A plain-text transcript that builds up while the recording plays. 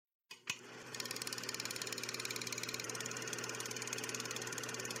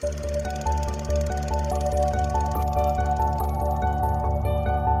Hi,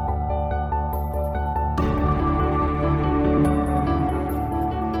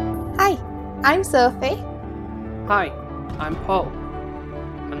 I'm Sophie. Hi, I'm Paul,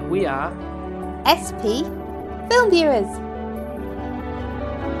 and we are SP Film Viewers.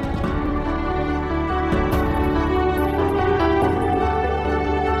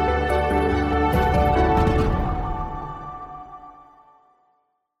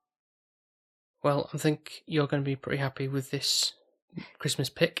 Well, I think you're going to be pretty happy with this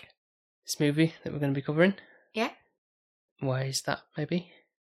Christmas pick, this movie that we're going to be covering. Yeah, Why is that, maybe?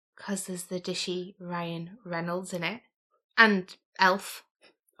 because there's the dishy Ryan Reynolds in it, and Elf,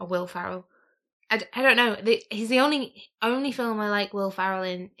 or Will Ferrell. I don't know. He's the only film I like Will Ferrell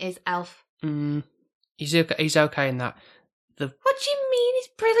in is Elf. He's okay in that. What do you mean? He's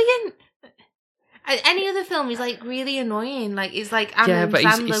brilliant. Any other film is like really annoying. Like it's like Adam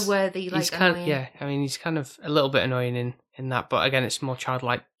Sandler worthy. Like he's kind annoying. I mean, he's kind of a little bit annoying in that, but again, it's more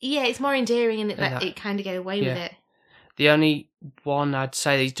childlike. Yeah, it's more endearing and it kind of get away with it. The only one I'd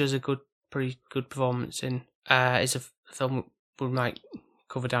say he does a pretty good performance in is a film we might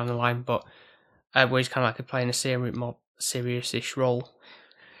cover down the line, but where he's kind of like playing a more serious-ish role.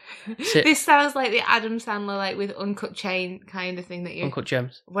 This sounds like the Adam Sandler, like with Uncut Chain kind of thing that you... Uncut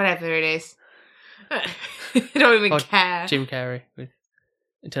Gems. Whatever it is. I don't even care. Jim Carrey with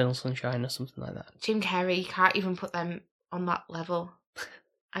Eternal Sunshine or something like that. Jim Carrey, you can't even put them on that level.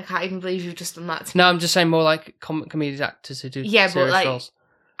 I can't even believe you've just done that to me. No, I'm just saying more like comedic actors who do serious roles.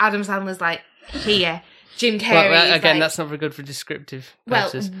 Adam Sandler's like, here. Jim Carrey well, again, that's not very good for descriptive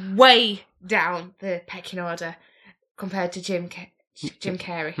purposes. Well, way down the pecking order compared to Jim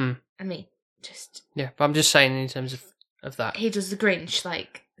Carrey. I mean, just... Yeah, but I'm just saying in terms of that. He does the Grinch,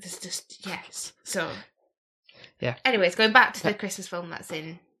 like, there's just, yes. So... Yeah. Anyways, going back to the Christmas film that's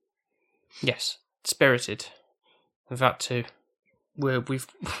in... Yes, Spirited. We've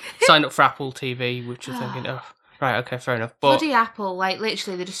signed up for Apple TV, which you're thinking, oh, right, okay, fair enough. But bloody Apple, like,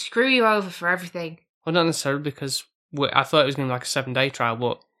 literally, they just screw you over for everything. Well, not necessarily, because I thought it was going to be like a 7-day trial,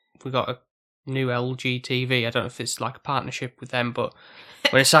 but we got a new LG TV. I don't know if it's like a partnership with them, but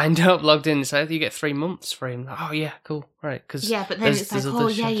when I signed up, logged in, and said, you get 3 months free. I'm like, oh, yeah, cool, right. Yeah, but then it's like, oh,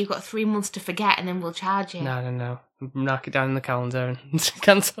 yeah, you've got 3 months to forget, and then we'll charge you. No. Knock it down in the calendar and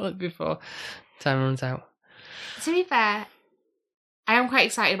cancel it before time runs out. To be fair, I am quite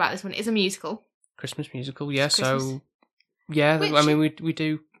excited about this one. It's a musical. Christmas musical, yeah, so... Yeah, I mean, we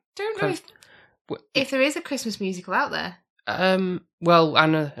do... Don't know if there is a Christmas musical out there. Well,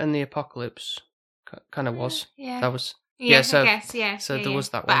 Anna and the Apocalypse kind of was. Yeah. That was... Yeah, so, I guess, yeah. So there was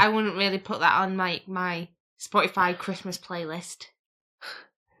that one. But I wouldn't really put that on my Spotify Christmas playlist.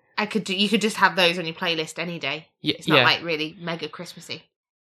 You could just have those on your playlist any day. Yeah, it's not like really mega Christmassy.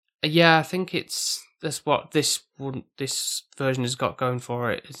 Yeah, I think that's what this version has got going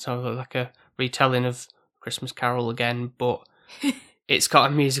for it. It's sort of like a retelling of Christmas Carol again, but it's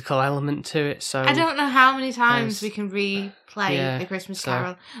got a musical element to it. So I don't know how many times we can replay the Christmas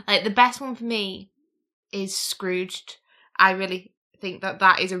Carol. Like the best one for me is Scrooged. I really think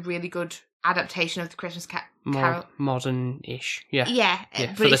that is a really good adaptation of the Christmas Carol. More modern-ish, yeah. Yeah,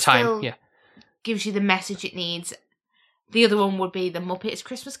 but for the time, gives you the message it needs. The other one would be the Muppets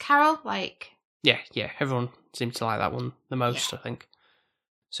Christmas Carol, like... Yeah, everyone seems to like that one the most, I think.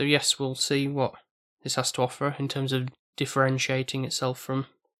 So yes, we'll see what this has to offer in terms of differentiating itself from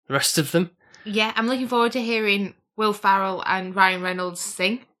the rest of them. Yeah, I'm looking forward to hearing Will Ferrell and Ryan Reynolds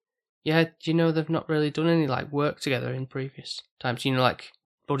sing. Yeah, do you know they've not really done any like work together in previous times? You know, like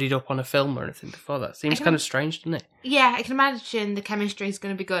buddied up on a film or anything before that. Seems kind of strange, doesn't it? Yeah, I can imagine the chemistry is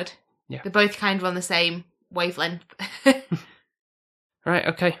going to be good. Yeah. They're both kind of on the same wavelength. Right,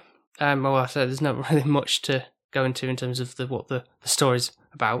 okay. Well, I said there's not really much to go into in terms of what the story's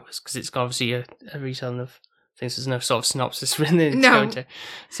about, because it's obviously a retelling of things. There's no sort of synopsis really to go into.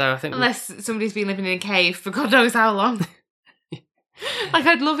 So I think unless somebody's been living in a cave for God knows how long. Like,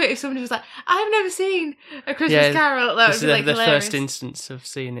 I'd love it if somebody was like, I've never seen a Christmas Carol. That would be like the hilarious. first instance of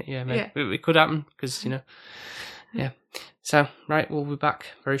seeing it. Yeah, maybe it could happen because yeah. So right, we'll be back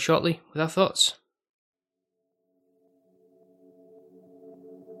very shortly with our thoughts.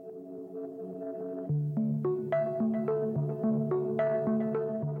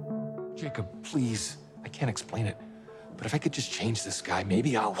 Jacob, please. I can't explain it. But if I could just change this guy,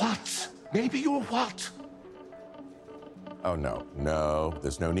 maybe I'll... What? Maybe you'll what? Oh, no.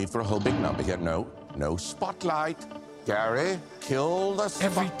 There's no need for a whole big number here. No spotlight. Gary, kill the...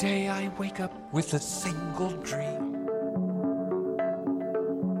 Every day I wake up with a single dream.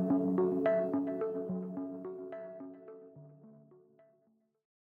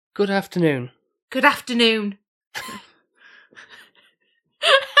 Good afternoon. Good afternoon.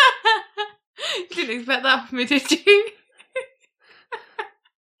 You didn't expect that from me, did you?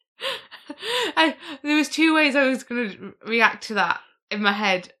 There was two ways I was going to react to that in my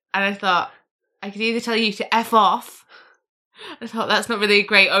head, and I thought I could either tell you to F off. I thought that's not really a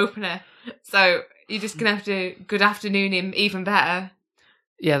great opener, so you're just going to have to good afternoon him even better.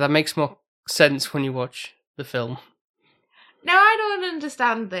 Yeah, that makes more sense when you watch the film. Now, I don't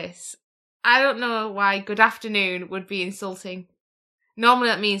understand this. I don't know why good afternoon would be insulting. Normally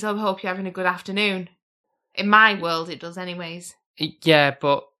that means I hope you're having a good afternoon. In my world, it does anyways. Yeah,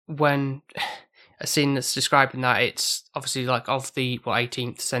 but when a scene that's describing that, it's obviously like of the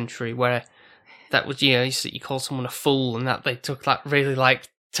 18th century, where that was, you call someone a fool, and that they took that really like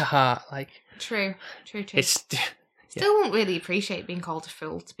to heart. Like True. it's Still won't really appreciate being called a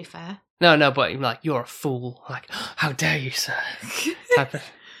fool, to be fair. no, but like you're a fool. Like, how dare you, sir? Type of.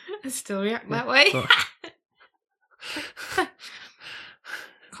 I still react that way.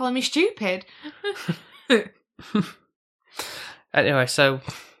 Calling me stupid. Anyway, so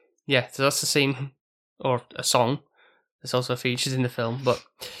yeah, so that's a scene or a song that's also featured in the film, but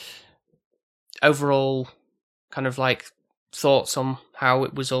overall kind of like thoughts on how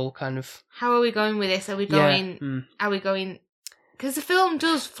it was all kind of. How are we going with this? Are we going... Are we going... Because the film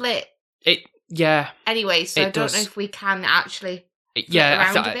does flip anyway, so I don't know if we can actually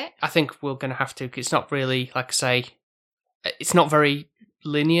around a bit. I think we're going to have to, 'cause it's not really, like I say, it's not very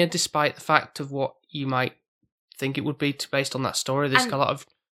linear, despite the fact of what you might think it would be based on that story. There's a lot of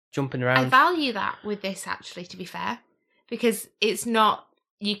jumping around. I value that with this, actually, to be fair, because it's not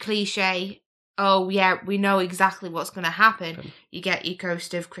your cliche, oh yeah, we know exactly what's going to happen. You get your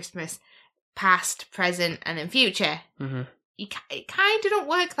Ghost of Christmas past, present, and then future. Mm-hmm. It kind of don't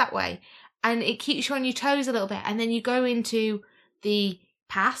work that way, and it keeps you on your toes a little bit, and then you go into the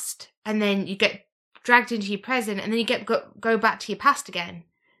past, and then you get dragged into your present, and then you get go back to your past again,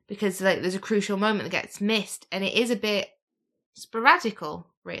 because like there's a crucial moment that gets missed, and it is a bit sporadical,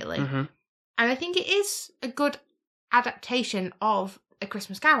 really. Mm-hmm. And I think it is a good adaptation of A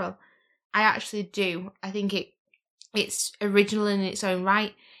Christmas Carol. I actually do. I think it's original in its own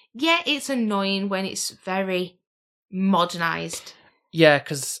right. Yeah, it's annoying when it's very modernised. Yeah,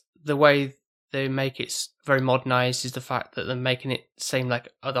 because the way they make it very modernised is the fact that they're making it seem like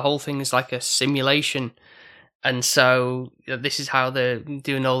the whole thing is like a simulation. And so this is how they're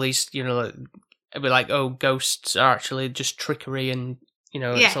doing all these, it'd be like, oh, ghosts are actually just trickery and,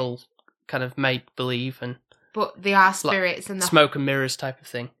 it's all kind of make-believe. But they are spirits. Like and smoke and mirrors type of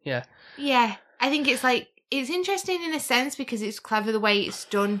thing, yeah. Yeah, I think it's interesting in a sense because it's clever the way it's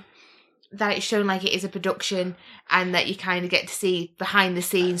done, that it's shown like it is a production and that you kind of get to see behind the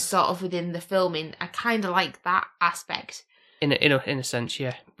scenes sort of within the filming. I kind of like that aspect. In a sense,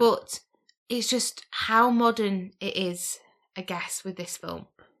 yeah. But it's just how modern it is, I guess, with this film.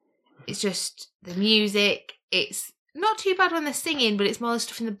 It's just the music. It's not too bad when they're singing, but it's more the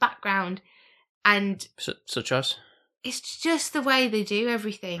stuff in the background. And such as? It's just the way they do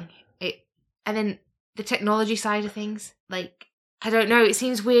everything. And then the technology side of things. Like, I don't know, it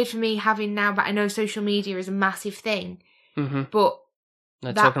seems weird for me having now, but I know social media is a massive thing. Mm-hmm. But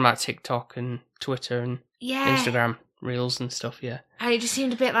they're talking about TikTok and Twitter and Instagram Reels and stuff, yeah. And it just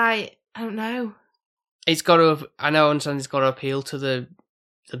seemed a bit like, I don't know. I understand it's got to appeal to the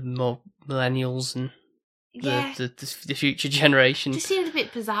more millennials and the future generation. It just seemed a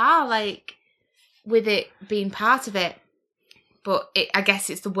bit bizarre, like, with it being part of it. But I guess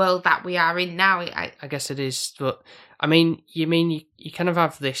it's the world that we are in now. I guess it is. But, I mean you kind of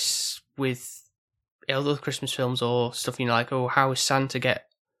have this with other Christmas films or stuff, like, oh, how does Santa get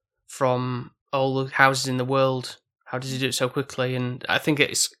from all the houses in the world? How does he do it so quickly? And I think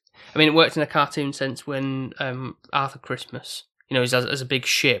it worked in a cartoon sense when Arthur Christmas, he's as a big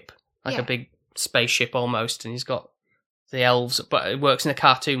ship, like a big spaceship almost, and he's got the elves, but it works in a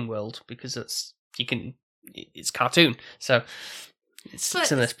cartoon world because it's cartoon, so it's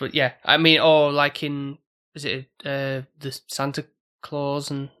similar. But yeah, or like in, is it the Santa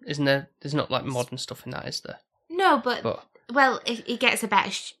Claus, and isn't there's not like modern stuff in that, is there? No, but well, it gets a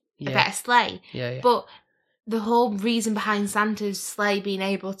better sleigh. Yeah. But the whole reason behind Santa's sleigh being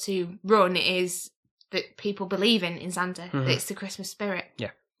able to run is that people believe in Santa. Mm-hmm. It's the Christmas spirit.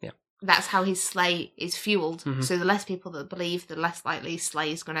 Yeah. That's how his sleigh is fueled. Mm-hmm. So the less people that believe, the less likely his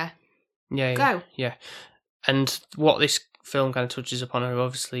sleigh is gonna go. Yeah. And what this film kind of touches upon are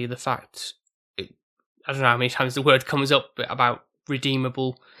obviously the fact, I don't know how many times the word comes up about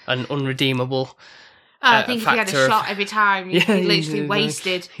redeemable and unredeemable. I think if you had a shot every time, you'd be literally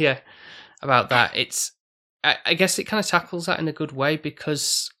wasted. Yeah, about that. I guess it kind of tackles that in a good way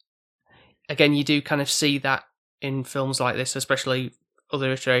because again, you do kind of see that in films like this, especially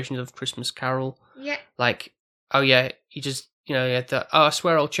other iterations of Christmas Carol. Yeah. Like, oh yeah, you just, you know, you had that, oh, I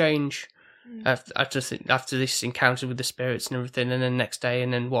swear I'll change after this encounter with the spirits and everything, and then next day,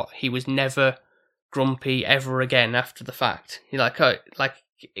 and then what? He was never grumpy ever again after the fact. You're like, oh, like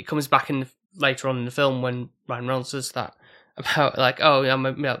it comes back in later on in the film when Ryan Reynolds does that about like, oh, I'm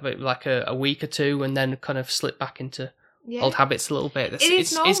like a week or two, and then kind of slip back into old habits a little bit. It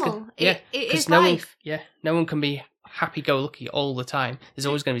is normal. It is life. No one can be happy-go-lucky all the time. There's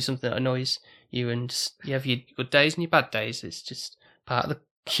always going to be something that annoys you, and you have your good days and your bad days. It's just part of the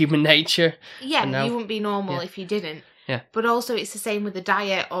human nature. Yeah, you wouldn't be normal if you didn't. Yeah. But also it's the same with the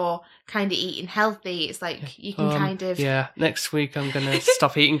diet or kind of eating healthy. It's like you can kind of... Yeah, next week I'm going to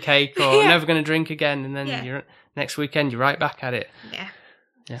stop eating cake or never going to drink again, and then next weekend you're right back at it. Yeah,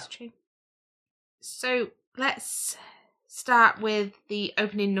 that's true. So let's start with the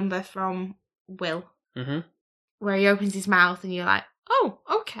opening number from Will. Mm-hmm. Where he opens his mouth and you're like, oh,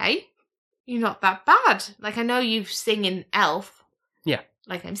 okay. You're not that bad. Like, I know you've singing Elf. Yeah.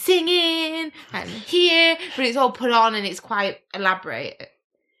 Like, I'm singing, I'm here, but it's all put on and it's quite elaborate.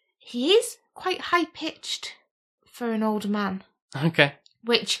 He is quite high-pitched for an older man. Okay.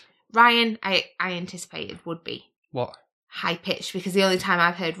 Which Ryan, I anticipated would be. What? High-pitched, because the only time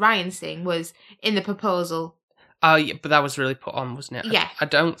I've heard Ryan sing was in The Proposal. Oh, yeah, but that was really put on, wasn't it? Yeah. I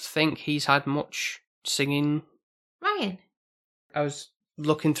don't think he's had much singing. Ryan. I was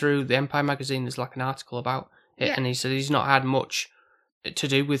looking through the Empire magazine, there's like an article about it, and he said he's not had much to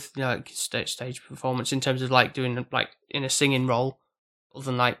do with, you know, like stage performance in terms of like doing like in a singing role, other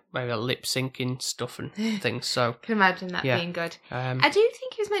than like maybe lip syncing stuff and things. So can imagine that being good. I do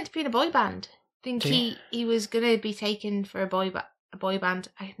think he was meant to be in a boy band. I think he was gonna be taken for a boy band.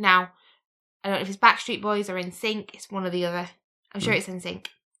 Now I don't know if it's Backstreet Boys or NSYNC. It's one or the other. I'm sure it's NSYNC.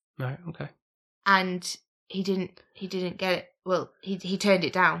 Right. Okay. And he didn't get it. Well, he turned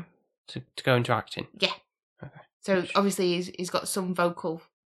it down to go into acting. Yeah. Okay. So obviously he's got some vocal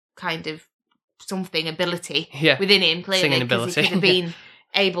kind of something ability within him, clearly, singing because ability. he could have been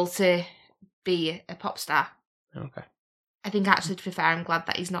able to be a pop star. Okay. I think actually, to be fair, I'm glad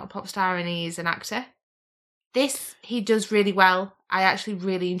that he's not a pop star and he is an actor. This he does really well. I actually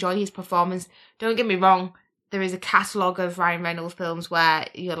really enjoy his performance. Don't get me wrong, there is a catalogue of Ryan Reynolds films where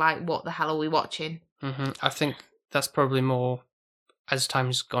you're like, what the hell are we watching? Mm-hmm. I think that's probably more as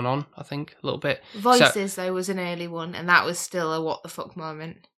time's gone on, I think, a little bit. Voices, though, was an early one, and that was still a what the fuck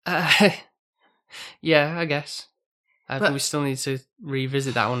moment. Yeah, I guess. But we still need to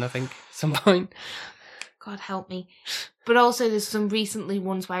revisit that one, I think, at some point. God help me. But also there's some recently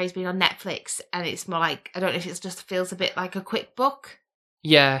ones where he's been on Netflix, and it's more like, I don't know if it just feels a bit like a quick book.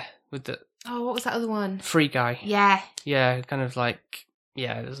 Yeah, with the... Oh, what was that other one? Free Guy. Yeah. Yeah, kind of like...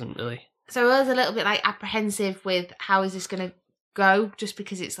 Yeah, it doesn't really... So I was a little bit like apprehensive with how is this going to go, just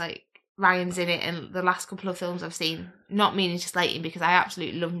because it's like Ryan's in it, and the last couple of films I've seen, not meaning to slate him because I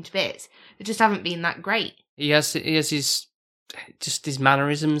absolutely love him to bits, they just haven't been that great. He has his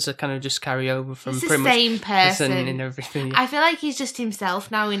mannerisms that kind of just carry over from it's the pretty same much person in everything. Yeah. I feel like he's just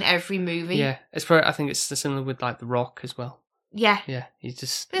himself now in every movie. Yeah, it's probably, I think it's similar with like The Rock as well. Yeah. Yeah, he's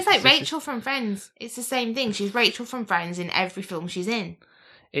just... But it's like Rachel from Friends. It's the same thing. She's Rachel from Friends in every film she's in.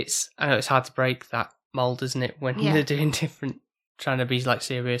 I know it's hard to break that mould, isn't it, when they're doing different, trying to be like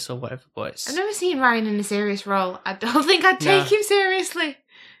serious or whatever, but it's... I've never seen Ryan in a serious role. I don't think I'd take him seriously.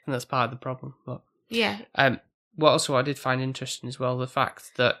 And that's part of the problem, but... Yeah. What also I did find interesting as well, the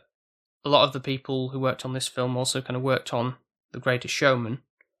fact that a lot of the people who worked on this film also kind of worked on The Greatest Showman.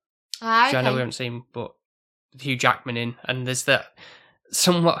 Okay. I know we haven't seen, but with Hugh Jackman in, and there's that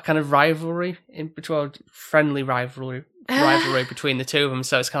somewhat kind of rivalry in between, friendly rivalry between the two of them.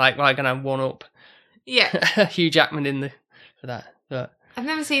 So it's kind of like, well, I'm gonna one up, Hugh Jackman for that. But I've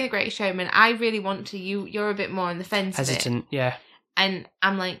never seen The Greatest Showman. I really want to. You're a bit more on the fence. Hesitant, yeah. And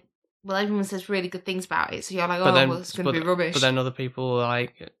I'm like, well, everyone says really good things about it, so you're like, well, it's going to be rubbish. But then other people are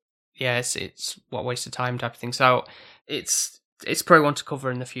like, yes, it's what waste of time type of thing. So it's probably one to cover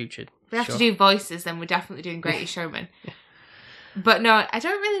in the future. We have to do voices, then we're definitely doing Greatest Showman. But no, I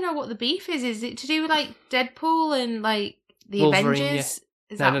don't really know what the beef is. Is it to do with like Deadpool and like the Wolverine, Avengers?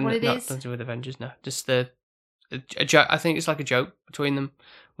 Is that what it is? Nothing to do with Avengers, no. Just a joke. I think it's like a joke between them.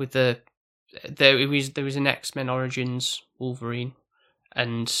 With there was an X-Men Origins Wolverine,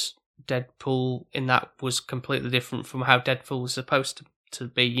 and Deadpool in that was completely different from how Deadpool was supposed to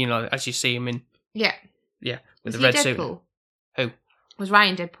be. You know, as you see him in with was the he red Deadpool? suit. Who? Was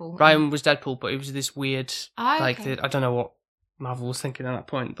Ryan Deadpool? Ryan was Deadpool, but it was this weird, I don't know what Marvel was thinking at that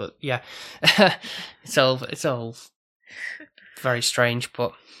point, but yeah, it's all very strange.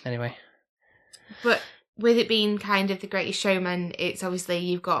 But anyway, But with it being kind of The Greatest Showman, it's obviously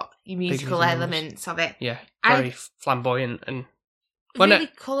you've got your musical music elements of it. Yeah, I- very flamboyant and Really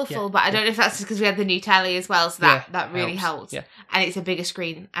colourful, but I don't know if that's just because we had the new telly as well, so that really helps. Yeah. And it's a bigger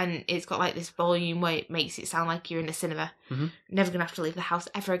screen, and it's got like this volume where it makes it sound like you're in a cinema. Mm-hmm. Never gonna have to leave the house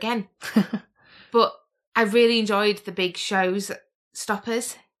ever again. But I really enjoyed the big shows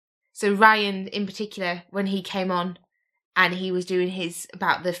stoppers. So Ryan, in particular, when he came on and he was doing his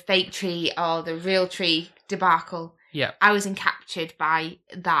about the fake tree or the real tree debacle, Yeah. I was encaptured by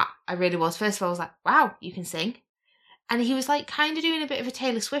that. I really was. First of all, I was like, wow, you can sing. And he was like kind of doing a bit of a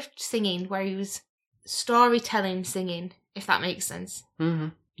Taylor Swift singing where he was storytelling singing, if that makes sense. Mm-hmm.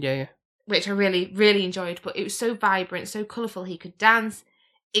 Yeah. Which I really, really enjoyed. But it was so vibrant, so colourful. He could dance.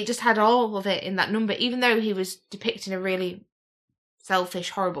 It just had all of it in that number, even though he was depicting a really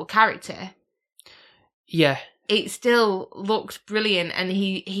selfish, horrible character. Yeah. It still looked brilliant, and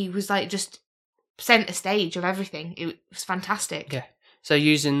he was like just centre stage of everything. It was fantastic. Yeah. So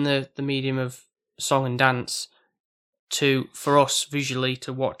using the medium of song and dance for us visually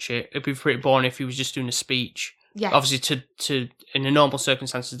to watch it, it'd be pretty boring if he was just doing a speech. Yeah. Obviously, to in the normal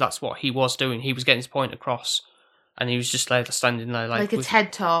circumstances, that's what he was doing. He was getting his point across, and he was just there standing there like a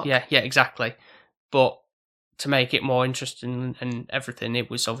TED talk. Yeah, exactly. But to make it more interesting and everything, it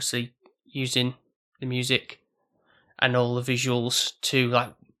was obviously using the music and all the visuals to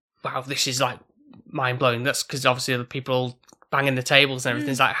like, wow, this is like mind blowing. That's because obviously the people banging the tables and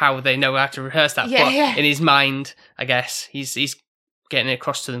everything's like, how would they know how to rehearse that? Yeah, but yeah. in his mind, I guess he's getting it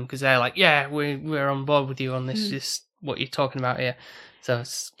across to them because they're like, yeah, we're on board with you on this. This what you're talking about here. So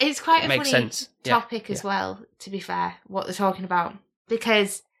it's quite a makes funny sense. topic as well, to be fair, what they're talking about.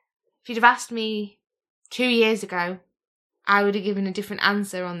 Because if you'd have asked me 2 years ago, I would have given a different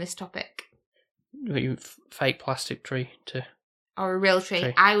answer on this topic. You fake plastic tree to Or a real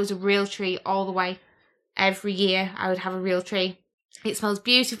tree. I was a real tree all the way. Every year I would have a real tree. It smells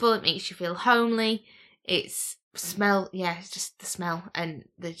beautiful. It makes you feel homely. It's just the smell and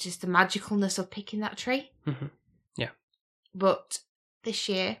just the magicalness of picking that tree. Mm-hmm. Yeah. But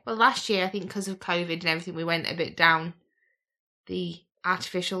last year, I think because of COVID and everything, we went a bit down the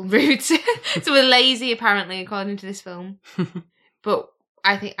artificial route. So we're lazy, apparently, according to this film. But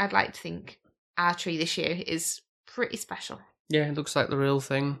I'd like to think our tree this year is pretty special. Yeah, it looks like the real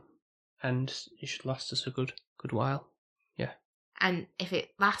thing, and it should last us a good while. Yeah. And if it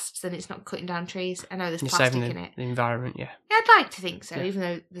lasts, then it's not cutting down trees. I know there's You're plastic saving in it. the environment, yeah. Yeah, I'd like to think so, Yeah. even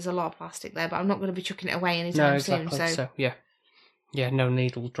though there's a lot of plastic there, but I'm not going to be chucking it away anytime soon. So yeah. Yeah, no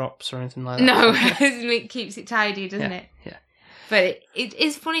needle drops or anything like that. no, it keeps it tidy, doesn't it? Yeah. But it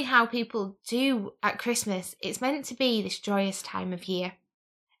is funny how people do at Christmas. It's meant to be this joyous time of year.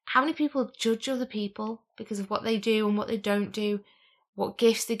 How many people judge other people because of what they do and what they don't do, what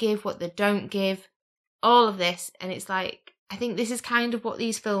gifts they give, what they don't give, all of this. And it's like, I think this is kind of what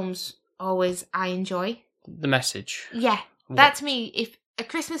these films I enjoy. The message. Yeah. That to me, if a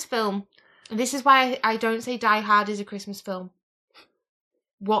Christmas film, and this is why I don't say Die Hard is a Christmas film.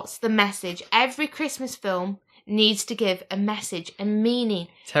 What's the message? Every Christmas film needs to give a message, a meaning.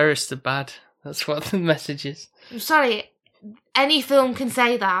 Terrorists are bad. That's what the message is. I'm sorry, any film can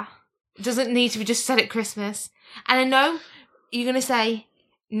say that. It doesn't need to be just said at Christmas. And I know you're going to say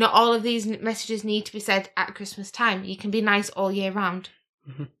not all of these messages need to be said at Christmas time. You can be nice all year round.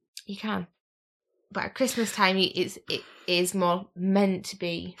 Mm-hmm. You can. But at Christmas time, it is more meant to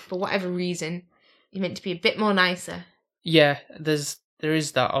be, for whatever reason, you're meant to be a bit more nicer. Yeah, there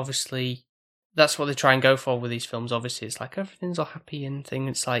is that, obviously. That's what they try and go for with these films, obviously. It's like everything's all happy and thing.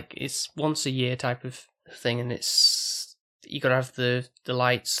 It's like, it's once a year type of thing, and it's, you got to have the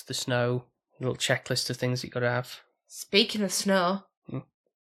lights, the snow, a little checklist of things that you got to have. Speaking of snow,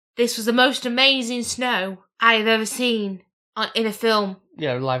 this was the most amazing snow I've ever seen in a film.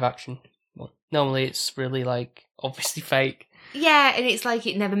 Yeah, live action. Well, normally it's really, like, obviously fake. Yeah, and it's like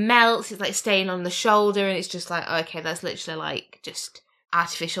it never melts. It's like staying on the shoulder, and it's just like, okay, that's literally like just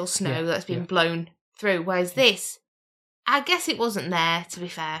artificial snow that's been blown through. Whereas this, I guess it wasn't there, to be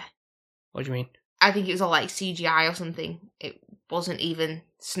fair. What do you mean? I think it was all like CGI or something. It wasn't even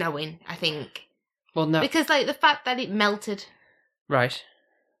snowing, I think. Well, no. Because like the fact that it melted. Right.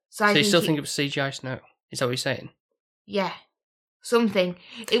 So you still think it was CGI snow? Is that what you're saying? Yeah. Something.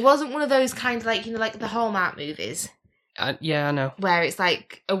 It wasn't one of those kind of like, like the Hallmark movies. Yeah, I know. Where it's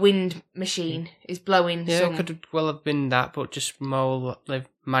like a wind machine is blowing. Yeah, it could well have been that, but just more they've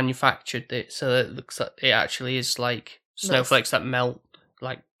manufactured it so that it looks like it actually is like snowflakes that melt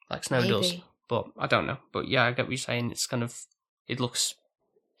like snow does. But I don't know. But yeah, I get what you're saying. It's kind of, it looks.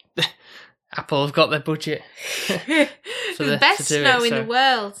 Apple have got their budget for the best snow in the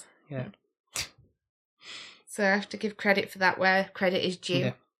world. Yeah. So I have to give credit for that where credit is due.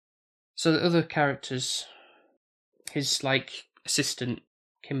 Yeah. So the other characters, his like assistant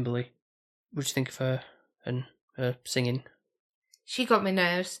Kimberly, what do you think of her and her singing? She got my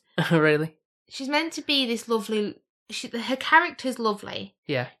nerves. Really? She's meant to be this lovely... her character's lovely.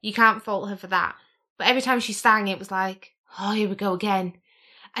 Yeah. You can't fault her for that. But every time she sang, it was like, oh, here we go again.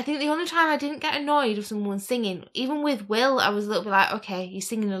 I think the only time I didn't get annoyed with someone singing, even with Will, I was a little bit like, okay, you're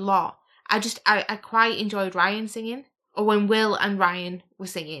singing a lot. I quite enjoyed Ryan singing. Or when Will and Ryan were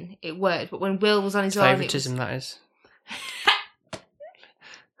singing, it worked. But when Will was on his own... Favouritism, that is.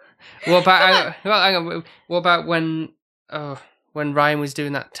 What about... hang on. What about when Ryan was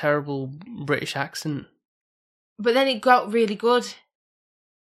doing that terrible British accent? But then it got really good.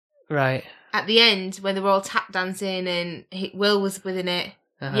 Right. At the end, when they were all tap dancing and Will was within it,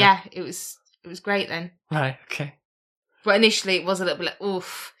 Uh-huh. yeah, it was great then. Right, okay. But initially it was a little bit like,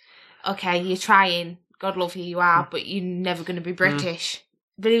 oof, okay, you're trying, God love you, you are, but you're never going to be British.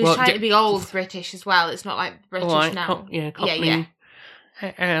 But he was trying to be old British as well. It's not like British now. Yeah.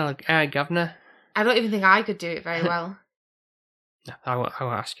 Hey, governor. I don't even think I could do it very well. No, I won't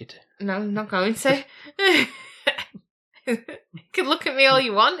ask you to. No, I'm not going to. You can look at me all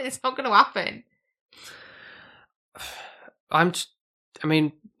you want, it's not going to happen.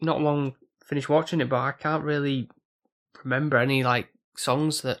 Not long finished watching it, but I can't really remember any like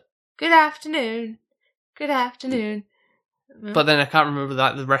songs that. Good afternoon. Good afternoon. But then I can't remember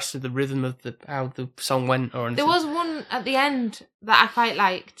like the rest of the rhythm of how the song went or anything. There was one at the end that I quite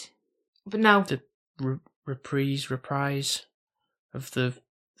liked, but no. The reprise of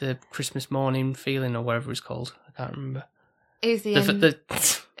the Christmas morning feeling or whatever it's called. I can't remember. It was the end.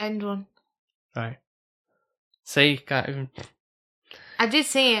 End one. Right. See, can't even. I did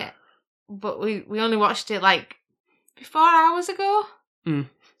see it, but we only watched it like 4 hours ago. Mm.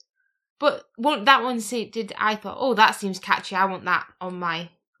 But that one I thought, oh, that seems catchy. I want that on my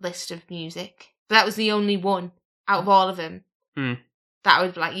list of music. But that was the only one out of all of them that I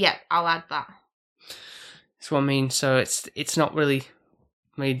would be like, yep, I'll add that. That's what I mean. So it's not really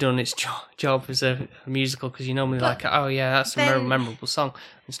done its job as a musical because you normally like, oh yeah, that's a memorable song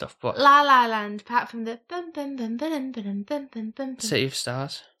and stuff. But La La Land, apart from the bum bum bum bum bum bum bum bum. City of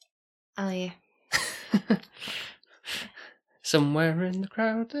Stars. Oh yeah. Somewhere in the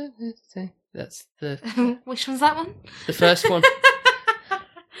crowd. That's the. Which one's that one? The first one.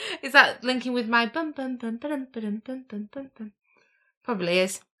 Is that linking with my bum bum bum bum bum bum bum bum? Probably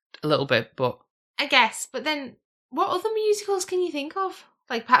is. A little bit, but I guess. But then, what other musicals can you think of?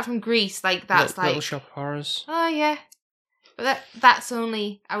 Like apart from Grease, like that's like Little Shop of Horrors. Oh yeah, but that's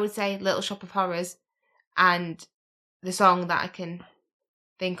only I would say Little Shop of Horrors, and the song that I can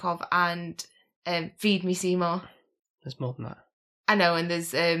think of, and Feed Me Seymour. There's more than that. I know, and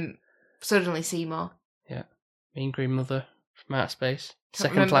there's Suddenly Seymour. Yeah, Mean Green Mother from Outer Space.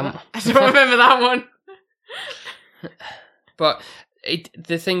 Second Planet. I don't remember that one. But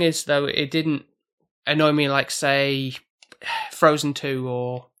the thing is, though, it didn't annoy me like, say, Frozen 2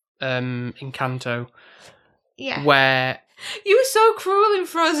 or Encanto. Yeah. Where... You were so cruel in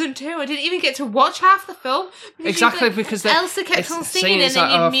Frozen 2. I didn't even get to watch half the film. Exactly, because Elsa kept on singing and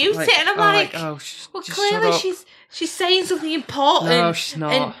then you mute it, and I'm like, well, clearly she's saying something important. No, she's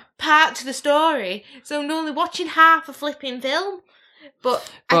not. And part to the story, so I'm only watching half a flipping film.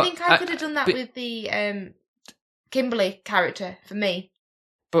 But I think I could have done that with the Kimberly character for me.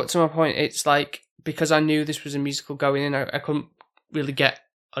 But to my point, it's like, because I knew this was a musical going in, I couldn't really get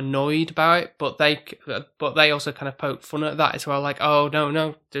annoyed about it, but they also kind of poked fun at that as well, like, oh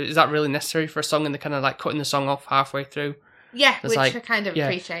no, is that really necessary for a song? And they're kind of like cutting the song off halfway through. Yeah, which I kind of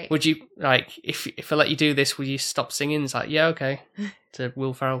appreciate. Would you, like, if I let you do this, would you stop singing? It's like, yeah, okay, to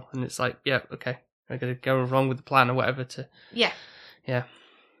Will Ferrell, and it's like, yeah, okay, I'm gonna go wrong with the plan or whatever to. Yeah.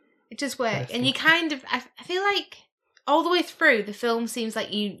 It does work, and you kind of, I feel like all the way through the film seems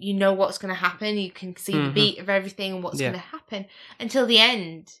like you know what's going to happen. You can see the beat of everything and what's going to happen until the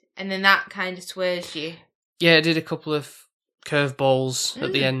end, and then that kind of swerves you. Yeah, it did a couple of curveballs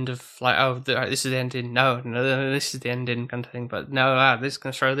at the end of like, oh, this is the ending. No, this is the ending kind of thing. But no, this is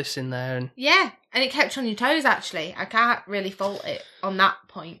going to throw this in there, and and it kept you on your toes. Actually, I can't really fault it on that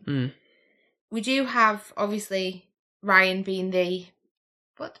point. We do have obviously Ryan being the,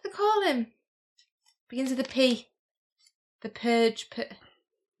 what do they call him? Begins with a P. The Purge,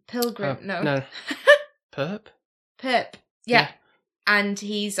 Pilgrim, no. Perp? Perp, yeah. And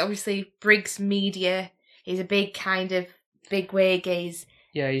he's obviously Briggs Media. He's a big wig. He's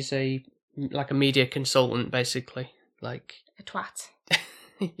a media consultant, basically. Like a twat.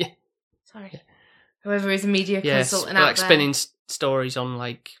 Yeah. Sorry. Yeah. Whoever is a media consultant out there. Like spinning stories on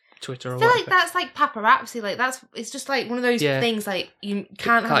like Twitter or I feel whatever. like that's like paparazzi. Like it's just like one of those things. Like you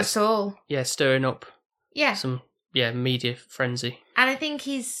can't have a soul. Yeah, stirring up. Yeah. Some media frenzy. And I think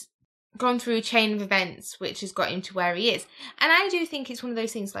he's gone through a chain of events which has got him to where he is. And I do think it's one of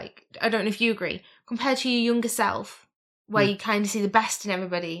those things, like, I don't know if you agree, compared to your younger self, where you kind of see the best in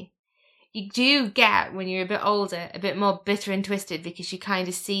everybody, you do get, when you're a bit older, a bit more bitter and twisted because you kind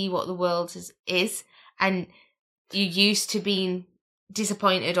of see what the world is and you're used to being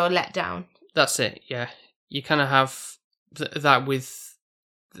disappointed or let down. That's it, yeah. You kind of have that with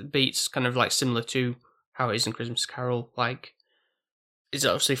the beats kind of like similar to how it is in Christmas Carol, like, it's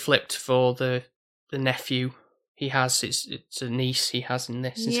obviously flipped for the nephew he has. It's a niece he has in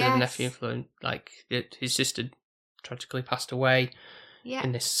this instead of a nephew. For, like, his sister tragically passed away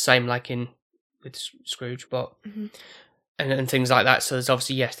in this same, like in with Scrooge, but and things like that. So there's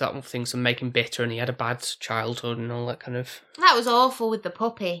obviously, that things make him bitter, and he had a bad childhood and all that kind of. That was awful with the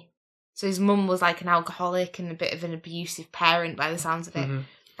puppy. So his mum was like an alcoholic and a bit of an abusive parent by the sounds of it.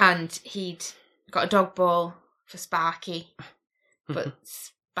 And he'd got a dog ball for Sparky, but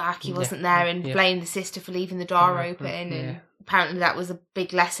Sparky wasn't there and blamed the sister for leaving the door open. And apparently that was a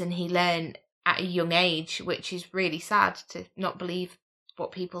big lesson he learned at a young age, which is really sad to not believe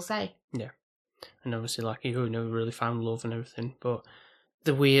what people say. Yeah. And obviously, like, he never really found love and everything. But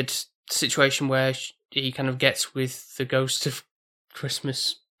the weird situation where he kind of gets with the ghost of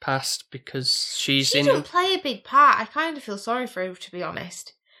Christmas past because she doesn't play a big part. I kind of feel sorry for her, to be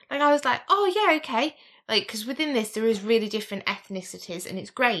honest. Like, I was like, oh, yeah, okay. Like, because within this, there is really different ethnicities, and it's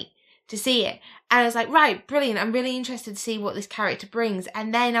great to see it. And I was like, right, brilliant. I'm really interested to see what this character brings.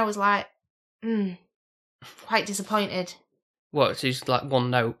 And then I was like, quite disappointed. What, so it's like one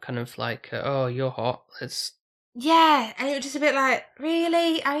note, kind of like, oh, you're hot. Yeah, and it was just a bit like,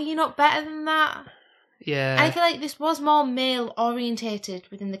 really? Are you not better than that? Yeah. And I feel like this was more male-orientated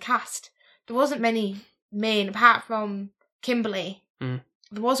within the cast. There wasn't many men, apart from Kimberly.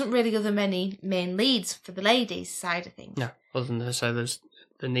 There wasn't really many main leads for the ladies' side of things. No, other than there's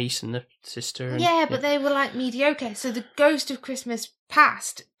the niece and the sister. And, but they were like mediocre. So the Ghost of Christmas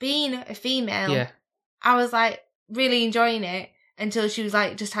Past, being a female, I was like really enjoying it until she was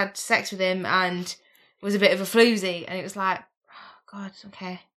like just had sex with him and was a bit of a floozy, and it was like, oh God,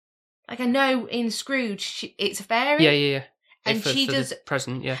 okay. Like, I know in Scrooge it's a fairy. Yeah. And she does the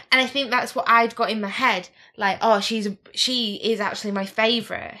present, yeah. And I think that's what I'd got in my head. Like, oh, she is actually my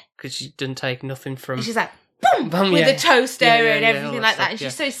favourite. Because she didn't take nothing from. And she's like, boom, with the toaster and everything like that. And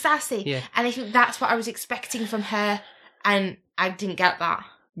stuff, she's so sassy. Yeah. And I think that's what I was expecting from her, and I didn't get that.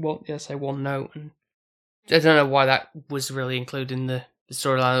 Say one note. And I don't know why that was really included in the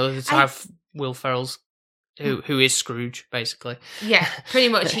storyline. To have Will Ferrell's, who is Scrooge, basically. Yeah, pretty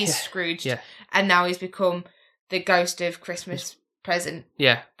much he's Scrooge. Yeah. And now he's become the Ghost of Christmas Present.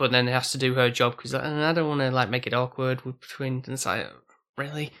 Yeah, but then it has to do her job because I don't want to like make it awkward between. And it's like,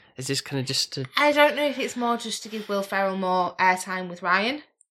 really, is this kind of just? I don't know if it's more just to give Will Ferrell more airtime with Ryan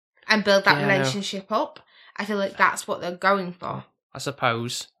and build that relationship up. I feel like that's what they're going for. I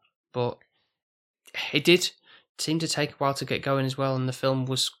suppose, but it did seem to take a while to get going as well, and the film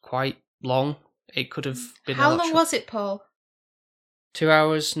was quite long. It could have been. How long was it, Paul? 2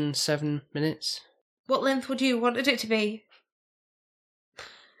 hours and 7 minutes. What length would you wanted it to be?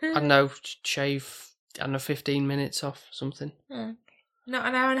 I don't know, shave, 15 minutes off something. Not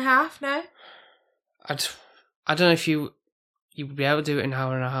an hour and a half, no? I don't know if you would be able to do it in an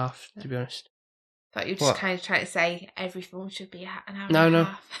hour and a half, to be honest. Thought you were just kind of trying to say every film should be an hour and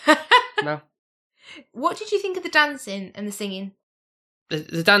a half. No. What did you think of the dancing and the singing?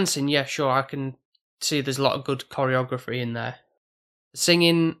 The dancing, yeah, sure, I can see there's a lot of good choreography in there.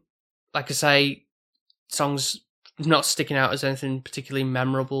 Singing, like I say, songs not sticking out as anything particularly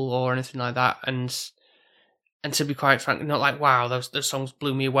memorable or anything like that, and to be quite frank, not like, wow, those songs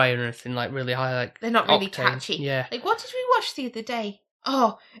blew me away or anything, like really high, like they're not really octane. catchy. Yeah. Like, what did we watch the other day?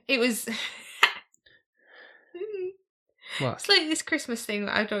 Oh, it was What? It's like this Christmas thing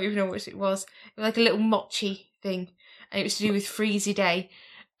that I don't even know what it was. It was like a little mochi thing, and it was to do with Freezy Day.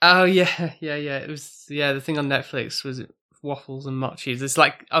 Oh yeah. It was the thing on Netflix was waffles and mochis. It's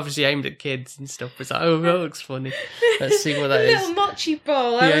like obviously aimed at kids and stuff. It's like, oh, that looks funny. Let's see what that is. Little mochi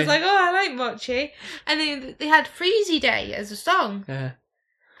ball. I was like, oh, I like mochi. And then they had Freezy Day as a song. Yeah.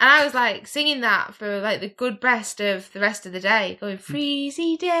 And I was like singing that for like the good best of the rest of the day, going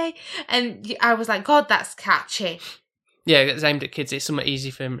Freezy Day. And I was like, God, that's catchy. Yeah, it's aimed at kids. It's somewhat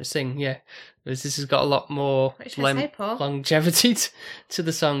easy for him to sing. Yeah, whereas this has got a lot more longevity to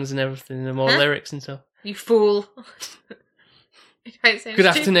the songs and everything, and more lyrics and stuff. You fool. Good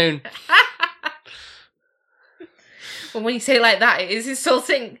afternoon. Well, when you say it like that, it is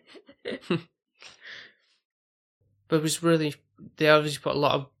insulting. But it was really, they obviously put a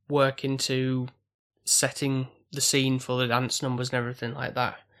lot of work into setting the scene for the dance numbers and everything like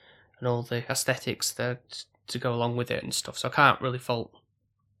that, and all the aesthetics that to go along with it and stuff. So I can't really fault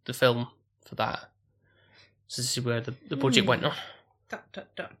the film for that. So this is where the budget went on.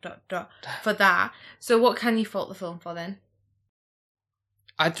 For that. So what can you fault the film for then?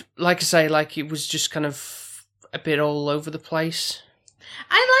 I'd like to say, like, it was just kind of a bit all over the place.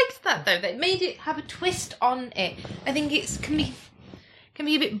 I liked that though. That made it have a twist on it. I think it can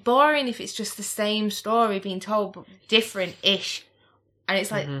be a bit boring if it's just the same story being told but different-ish. And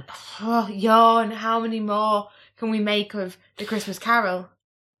it's like, oh, yawn, how many more can we make of The Christmas Carol?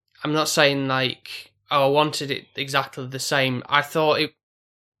 I'm not saying, like, oh, I wanted it exactly the same. I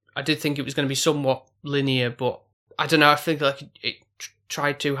did think it was going to be somewhat linear, but I don't know, I think like it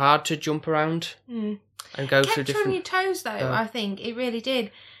tried too hard to jump around and go through Kept you different... on your toes though, I think. It really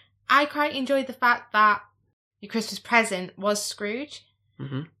did. I quite enjoyed the fact that your Christmas present was Scrooge.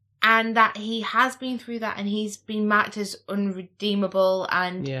 Mm-hmm. And that he has been through that and he's been marked as unredeemable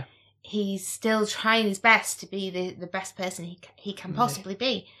and he's still trying his best to be the best person he can possibly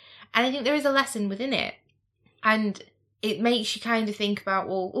be. And I think there is a lesson within it. And it makes you kind of think about,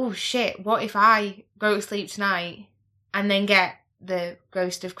 well, oh shit, what if I go to sleep tonight and then get the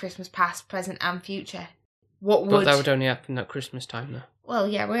ghost of Christmas past, present and future? What would... But that would only happen at Christmas time, though. Well,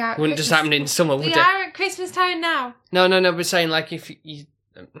 yeah, we are... Wouldn't just happen in summer, would it? We are at Christmas time now. No, we're saying, like, if you...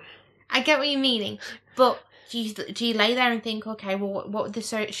 I get what you're meaning, but do you lay there and think, okay, well, what would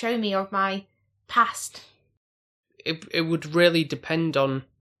this show me of my past? It would really depend on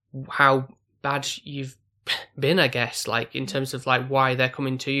how bad you've been, I guess, like, in terms of, like, why they're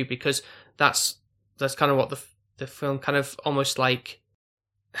coming to you, because that's kind of what the film kind of almost, like,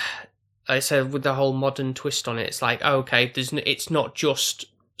 I said, with the whole modern twist on it, it's like, oh, okay, it's not just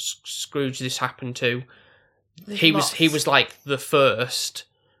Scrooge this happened to. He was, like, the first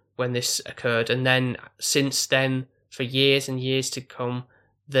when this occurred, and then since then, for years and years to come,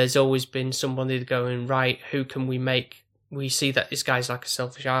 there's always been somebody going, right, who can we make? We see that this guy's like a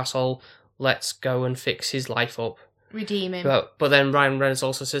selfish asshole. Let's go and fix his life up, redeem him. But then Ryan Reynolds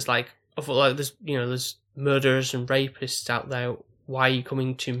also says, like, there's murderers and rapists out there. Why are you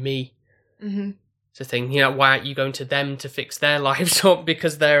coming to me? Mm-hmm. It's a thing. Why aren't you going to them to fix their lives up,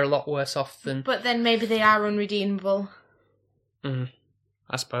 because they're a lot worse off than. But then maybe they are unredeemable. Mm.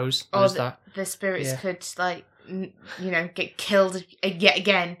 I suppose. Or the spirits could, like, get killed yet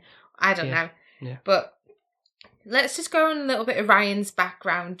again. I don't know. Yeah. But let's just go on a little bit of Ryan's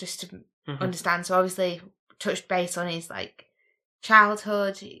background just to understand. So obviously touched base on his, like,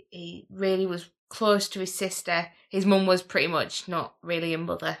 childhood. He really was close to his sister. His mum was pretty much not really a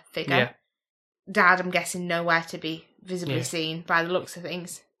mother figure. Yeah. Dad, I'm guessing, nowhere to be visibly seen by the looks of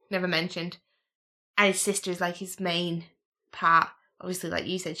things. Never mentioned. And his sister is, like, his main part. Obviously, like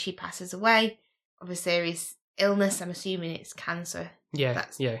you said, she passes away of a serious illness. I'm assuming it's cancer. Yeah,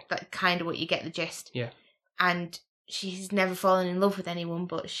 That's kind of what you get the gist. Yeah. And she's never fallen in love with anyone,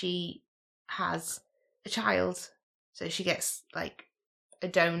 but she has a child. So she gets, like, a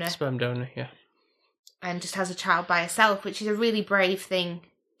donor. Sperm donor, yeah. And just has a child by herself, which is a really brave thing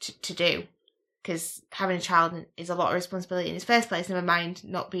to do. Because having a child is a lot of responsibility in its first place, never mind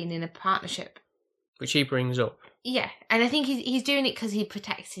not being in a partnership. Which he brings up. Yeah, and I think he's doing it because he's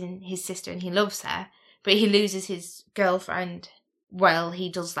protecting his sister and he loves her, but he loses his girlfriend while he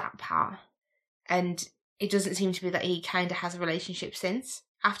does that part. And it doesn't seem to be that he kind of has a relationship since.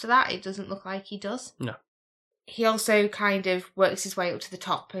 After that, it doesn't look like he does. No. He also kind of works his way up to the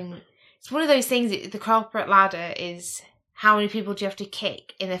top, and it's one of those things, the corporate ladder is how many people do you have to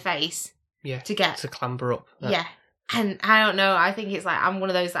kick in the face to clamber up. Yeah. And I don't know, I think it's like, I'm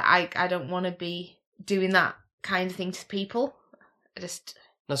one of those that I don't want to be doing that kind of thing to people.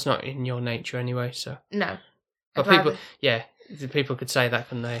 That's not in your nature anyway, so. No. But people could say that,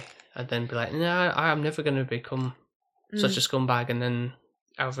 couldn't they? And then be like, no, I'm never going to become such a scumbag, and then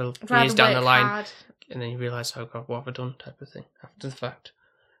over years down the line, hard. And then you realise, oh God, what have I done, type of thing, after the fact.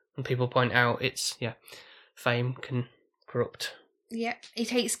 And people point out fame can corrupt. Yeah, he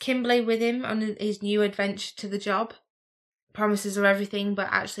takes Kimberly with him on his new adventure to the job. Promises her everything, but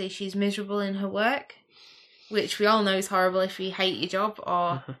actually she's miserable in her work, which we all know is horrible if you hate your job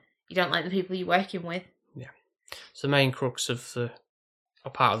or you don't like the people you're working with. Yeah. It's the main crux of a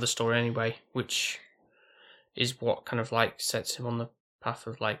part of the story anyway, which is what kind of like sets him on the path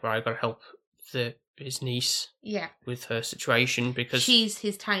of like, right, I've got to help his niece with her situation, because she's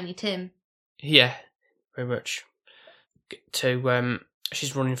his Tiny Tim. Yeah, very much.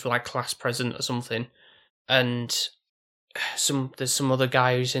 She's running for like class president or something, and there's some other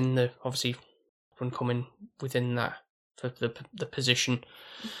guy who's in the obviously one coming within that for the position,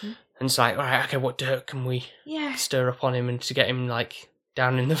 and it's like, all right, okay, what dirt can we stir up on him and to get him like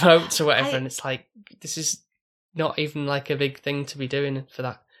down in the votes or whatever? And it's like, this is not even like a big thing to be doing for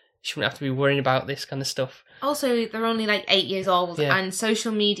that. You shouldn't have to be worrying about this kind of stuff. Also, they're only like 8 years old, and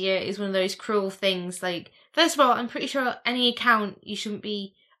social media is one of those cruel things. Like, first of all, I'm pretty sure any account you shouldn't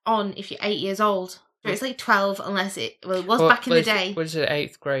be on if you're 8 years old. It's like 12 unless it was back in the day. What is it,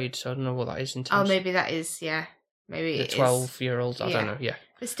 8th grade? So I don't know what that is in terms. Oh, maybe that is, yeah. Maybe the 12-year-olds. I don't know. Yeah,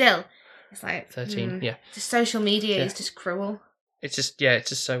 but still, it's like 13. Yeah, the social media is just cruel. It's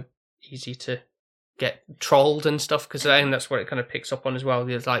just so easy to get trolled and stuff, because I think that's what it kind of picks up on as well.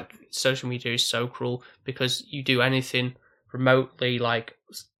 It's like social media is so cruel because you do anything remotely like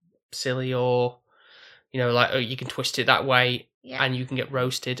silly or like you can twist it that way and you can get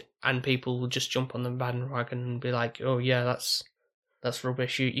roasted, and people will just jump on the bandwagon and be like, oh yeah, that's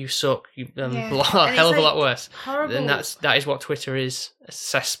rubbish, you suck, a hell of a lot worse. Horrible. And that is what Twitter is, a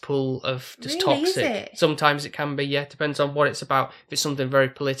cesspool of just really, toxic. Is it? Sometimes it can be, depends on what it's about. If it's something very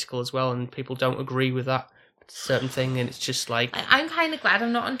political as well and people don't agree with that certain thing, and it's just like, I'm kind of glad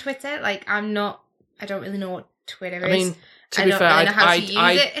I'm not on Twitter. Like, I don't really know what Twitter is. I mean, to be fair,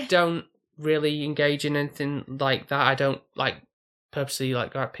 I don't really engage in anything like that. I don't like purposely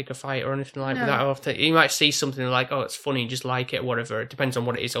like go out pick a fight or anything like that. Often you might see something like, oh, it's funny, just like it or whatever. It depends on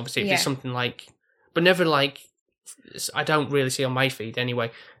what it is. Obviously, if it's something like, but never like, I don't really see on my feed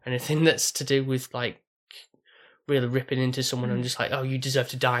anyway anything that's to do with like really ripping into someone and just like, oh, you deserve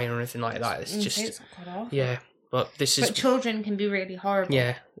to die or anything like that. It's just but but children can be really horrible.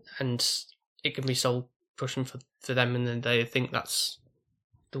 Yeah, and it can be soul pushing for them, and then they think that's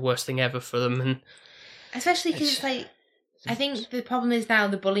the worst thing ever for them, and especially because it's like, I think the problem is now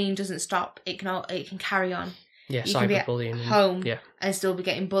the bullying doesn't stop. It can carry on. Yeah, you can be cyberbullying. At home and still be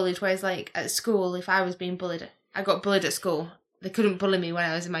getting bullied. Whereas like at school, if I was being bullied, I got bullied at school. They couldn't bully me when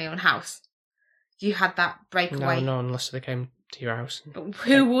I was in my own house. You had that breakaway. No, unless they came to your house. But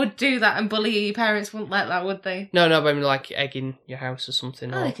who would do that and bully you? Your parents wouldn't let that, would they? No, but I mean like egging your house or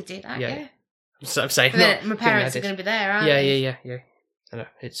something. Oh, they could do that, yeah. I'm saying. My parents are going to be there, aren't they? Yeah. I know,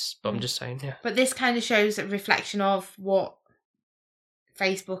 but I'm just saying, But this kind of shows a reflection of what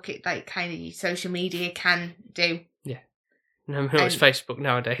Facebook, like kind of social media can do. Yeah. No, it's Facebook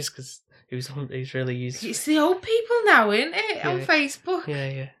nowadays because he's really used. It's the old people now, isn't it, on Facebook?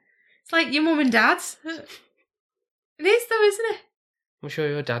 Yeah. It's like your mum and dad's. It is though, isn't it? I'm sure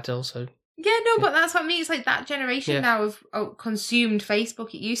your dad's also. Yeah, no, but that's what I mean. It's like that generation now of consumed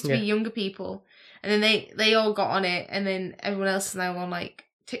Facebook. It used to be younger people. And then they all got on it, and then everyone else is now on, like,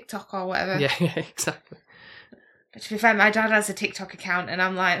 TikTok or whatever. Yeah, exactly. But to be fair, my dad has a TikTok account, and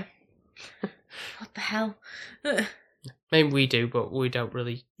I'm like, what the hell? Maybe we do, but we don't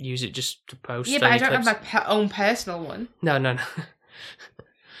really use it just to post. Yeah, but I don't have my own personal one. No.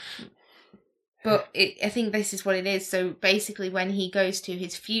 But I think this is what it is. So basically, when he goes to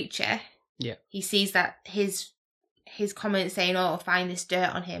his future, he sees that his comment saying, oh, find this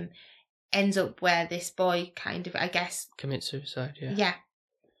dirt on him, ends up where this boy kind of, I guess... commits suicide, Yeah.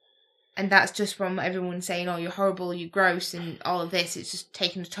 And that's just from everyone saying, oh, you're horrible, you're gross, and all of this. It's just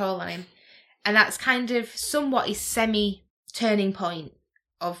taking a toll on him. And that's kind of somewhat his semi-turning point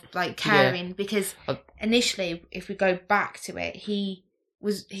of, like, caring. Because initially, if we go back to it,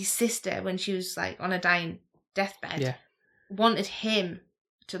 his sister, when she was, like, on a dying deathbed, wanted him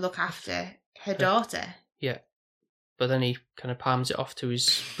to look after her daughter. Yeah. But then he kind of palms it off to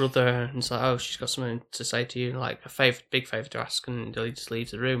his brother, and it's like, oh, she's got something to say to you, like a big favour to ask, and he just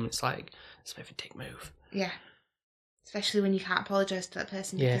leaves the room. It's like, it's a bit of a dick move. Yeah. Especially when you can't apologise to that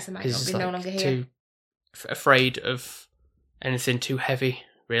person because they might not be no longer here. Too afraid of anything too heavy,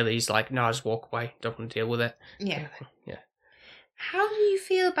 really. He's like, no, I just walk away, don't want to deal with it. Yeah. Kind of thing. Yeah. How do you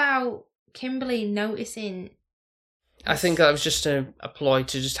feel about Kimberly noticing? I think that was just a ploy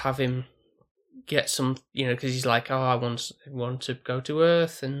to just have him get some, because he's like, oh, I want to go to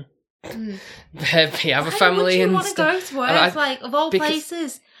Earth and have a family. Why and would you want to go to Earth? Like, of all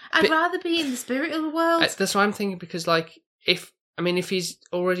places, I'd rather be in the spirit of the world. That's what I'm thinking, because, like, if he's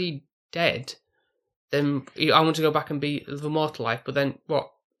already dead, then I want to go back and be the mortal life. But then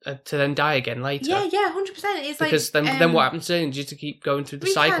what? To then die again later. Yeah, 100%. It's because like then what happens to him? Just to keep going through the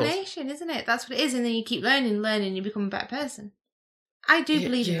cycles. Reincarnation, isn't it? That's what it is, and then you keep learning, and you become a better person. I do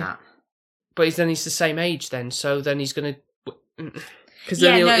believe in that. But he's the same age then, so then he's gonna. Because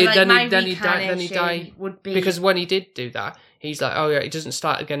then he die. Would be because when he did do that, he's like, oh yeah, he doesn't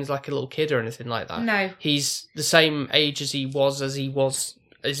start again as like a little kid or anything like that. No, he's the same age as he was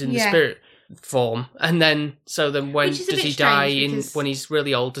in the spirit. form, and then when Which is a does bit he die? strange because- When he's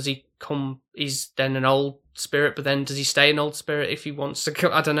really old, does he come? He's then an old spirit, but then does he stay an old spirit if he wants to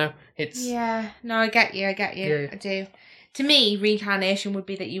come? I don't know. It's Yeah, no, I get you, Yeah. I do. To me, reincarnation would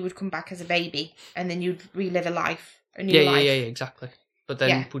be that you would come back as a baby and then you'd relive a new life. yeah, exactly. But then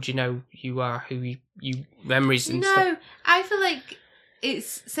Yeah. would you know you are who you memories and No, stuff? I feel like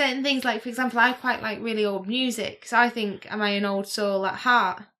it's certain things, like, for example, I quite like really old music, so I think, am I an old soul at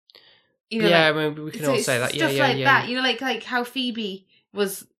heart? You know, Yeah, like, maybe we can so all it's say that. Yeah, stuff yeah, like yeah. that. You know, like how Phoebe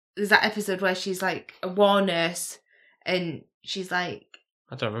there's that episode where she's like a war nurse and she's like,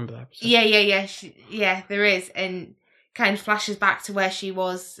 I don't remember that episode. yeah, there is, and kind of flashes back to where she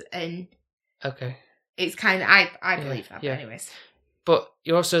was, and Okay. it's kind of, I believe that, yeah. but anyways. But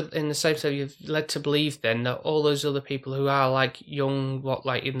you're also, in the same way, you've led to believe then that all those other people who are like young,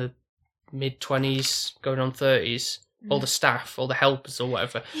 like in the mid-20s, going on 30s, all the staff, all the helpers or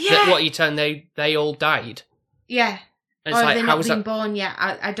whatever, Yeah. what you turn, they all died. Yeah. And Or it's have like, they how not was been that? born yet?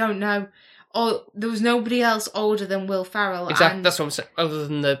 I don't know. Or there was nobody else older than Will Ferrell. Exactly, and... that's what I'm saying. Other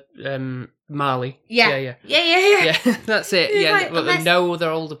than the Marley. Yeah. Yeah. Yeah. That's it. It's Yeah, like, but there are unless- no other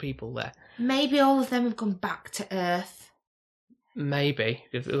older people there. Maybe all of them have gone back to Earth. Maybe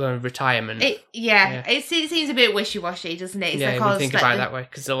if we're going retirement. Yeah. It seems a bit wishy-washy, doesn't it? It's yeah, like, when oh, you think let about it them- that way,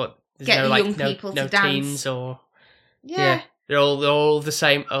 because there's get no the like young people no to dance. teens or Yeah. they're all the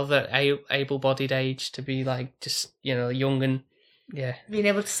same other able-bodied age to be just young and Being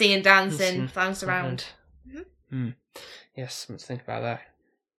able to see and dance Listen, and bounce around. Yes, something to think about that.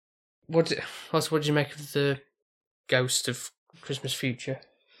 What did you make of the Ghost of Christmas Future?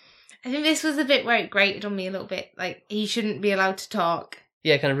 I think this was the bit where it grated on me a little bit. Like, he shouldn't be allowed to talk.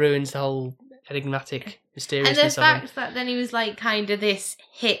 Yeah, kind of ruins the whole enigmatic And the mysteriousness of him. fact that then he was like kind of this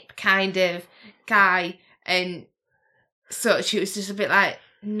hip kind of guy, and such, it was just a bit like,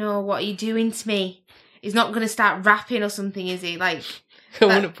 no, what are you doing to me? He's not going to start rapping or something, is he? Like, I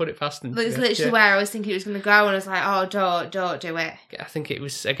wouldn't put it past him. that's literally where I was thinking it was going to go, and I was like, oh, don't do it. I think it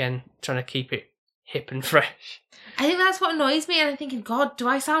was, again, trying to keep it hip and fresh. I think that's what annoys me, and I'm thinking, God, do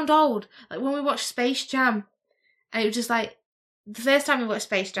I sound old? Like when we watched Space Jam, and it was just like, the first time we watched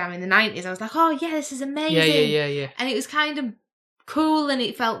Space Jam in the 90s, I was like, oh yeah, this is amazing. Yeah. And it was kind of cool, and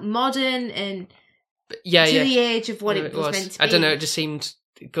it felt modern, and But to the age of what it was meant to be. I don't know, it just seemed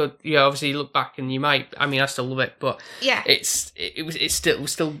good. Yeah, obviously you look back and you might, I mean, I still love it, but Yeah. it's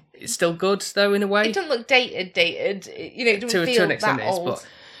still good though in a way. It doesn't look dated. You know, it doesn't to feel an extent that it is, old.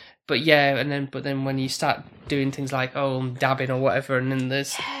 but yeah, but then when you start doing things like I'm dabbing or whatever, and then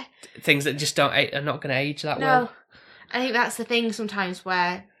there's things that just are not going to age that No, well. I think that's the thing sometimes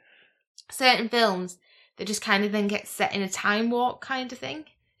where certain films, they just kind of then get set in a time warp kind of thing.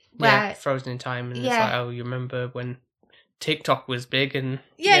 Where, Yeah, frozen in time, and it's Yeah. like, you remember when TikTok was big, and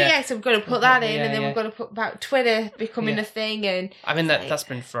so we've got to put that in, Yeah, and then yeah. we've got to put about Twitter becoming Yeah. a thing, and I mean that's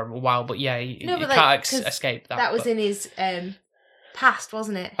been for a while, but yeah, you No, but can't like, 'cause escape that. that was but- in his past,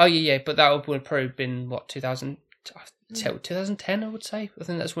 wasn't it? Oh yeah, but that would have probably been what 2010, I would say. I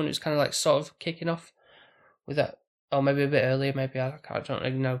think that's when it was kind of like sort of kicking off with that, or maybe a bit earlier. Maybe I don't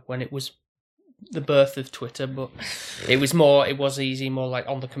really know when it was the birth of Twitter, but it was easy, more like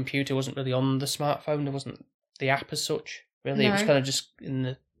on the computer. It wasn't really on the smartphone. There wasn't the app as such. Really, it was No. kind of just in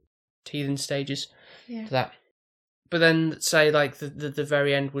the teething stages Yeah. for that. But then, say like the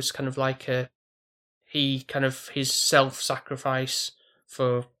very end was kind of like his self-sacrifice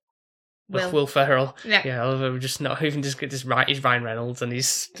for Will Ferrell. Yeah. I love it. We're just not even just get this right. He's Ryan Reynolds and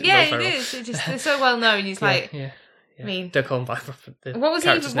he's Yeah, Will it Ferrell. is. It just, they're so well known. He's like, yeah. I mean, Don't call him by the what was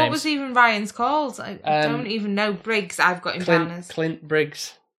characters' even what names. was even Ryan's called? I don't even know. Briggs. I've got him down as. Clint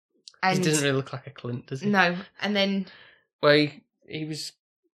Briggs. And He doesn't really look like a Clint, does he? no, and then Well, he was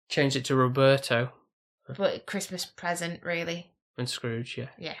changed it to Roberto but Christmas present really. and Scrooge. Yeah.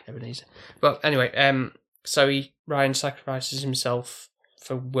 Yeah. Ebenezer. But anyway, so Ryan sacrifices himself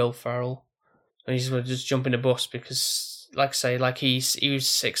for Will Ferrell, and he's going to just jump in a bus because, like I say, like he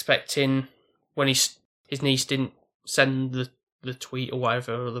was expecting when his niece didn't send the tweet or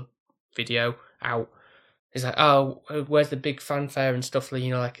whatever, or the video out. He's like, oh, where's the big fanfare and stuff, like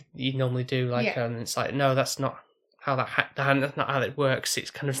you normally do, and it's like, no, that's not how that's not how it works.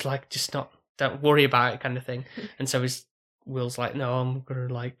 It's kind of like just don't worry about it kind of thing. And so Will's like, no, I'm gonna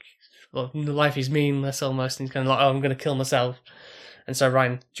life is meaningless almost, and he's kind of like, oh, I'm gonna kill myself. And so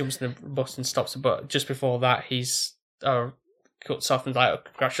Ryan jumps in the bus and stops it, but just before that, he's cuts off and like, oh,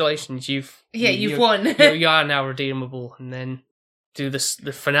 congratulations, you've won. you are now redeemable, and then do the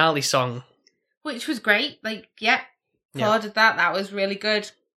finale song. Which was great. Applauded that. That was really good.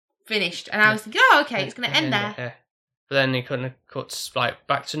 Finished. And I was thinking, oh, okay, it's going to end there. Yeah. But then he kind of cuts like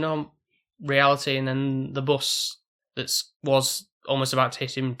back to reality, and then the bus was almost about to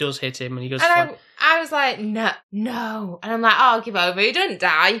hit him does hit him, and he goes. And I was like, no, and I'm like, oh, I'll give over. He didn't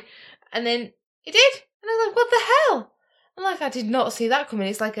die, and then he did, and I was like, what the hell? I'm like, I did not see that coming.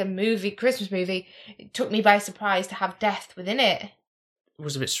 It's like a movie, Christmas movie. It took me by surprise to have death within it. It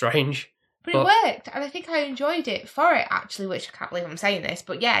was a bit strange. But it worked, and I think I enjoyed it for it, actually, which I can't believe I'm saying this,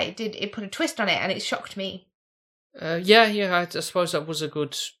 but yeah, it did. It put a twist on it, and it shocked me. I suppose that was a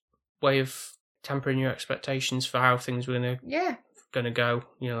good way of tempering your expectations for how things were going to go,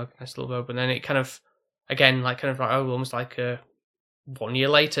 like a nice little bow. But then it kind of, again, almost like a 1 year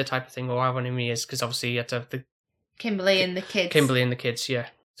later type of thing, or however many years, because obviously you had to have the Kimberly and the kids, yeah.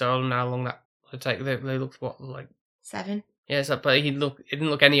 So how long that would take? They looked, 7. Yeah, but he didn't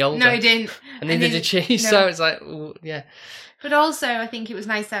look any older. No, he didn't. And neither did she, no. So it's like, yeah. But also, I think it was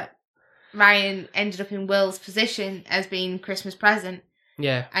nice that Ryan ended up in Will's position as being Christmas present.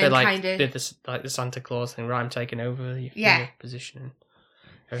 Yeah, and did this, like the Santa Claus thing, Ryan taking over your position.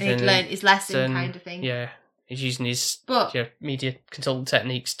 And he'd learned his lesson kind of thing. Yeah, he's using his media consultant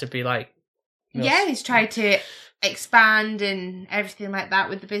techniques to be like... Yeah, he's tried to expand and everything like that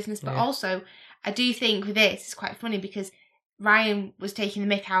with the business. But also, I do think with this, it's quite funny because Ryan was taking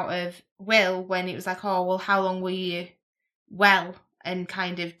the mick out of Will when it was like, oh, well, how long were you well and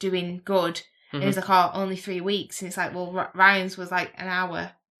kind of doing good? Mm-hmm. And he was like, oh, only 3 weeks. And it's like, well, Ryan's was like an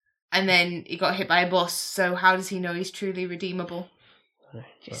hour. And then he got hit by a bus. So how does he know he's truly redeemable?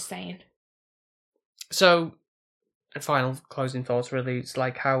 Just saying. So, final closing thoughts, really. It's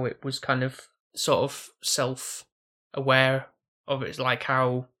like how it was kind of sort of self-aware of it. It's like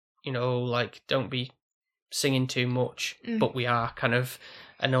how, don't be singing too much, but we are kind of,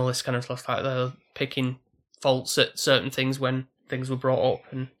 and all this kind of stuff, like they're picking faults at certain things when things were brought up,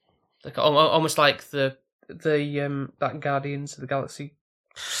 and like almost like the that Guardians of the Galaxy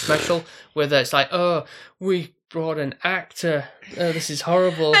special, where it's like, oh, we brought an actor, oh, this is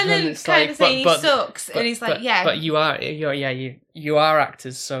horrible, and then it's kind like, of saying he sucks, and he's like, but you are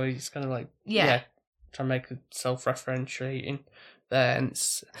actors, so he's kind of like, trying to make a self-referentiating there, and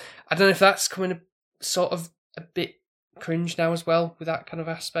I don't know if that's coming sort of a bit cringe now as well with that kind of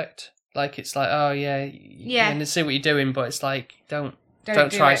aspect. Like it's like, oh and see what you're doing, but it's like don't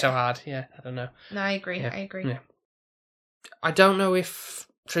try so hard. Yeah, I don't know. No, I agree. Yeah. I agree. Yeah. I don't know if,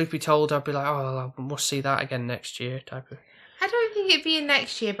 truth be told, I'd be like, oh, I must see that again next year type of. I don't think it'd be in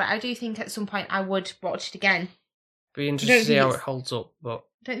next year, but I do think at some point I would watch it again. Be interested to see how it holds up, but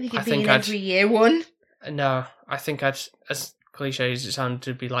I don't think it'd be an every year one. No, I think I'd, as cliche as it sounded,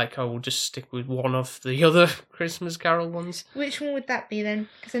 to be like, oh, we'll just stick with one of the other Christmas Carol ones. Which one would that be then?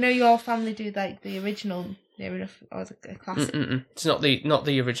 Because I know your family do like the original, near enough, or a classic. It's not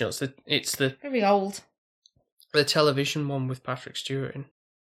the original. It's the very old. The television one with Patrick Stewart in.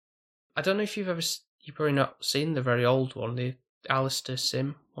 I don't know if you've probably not seen the very old one, the Alistair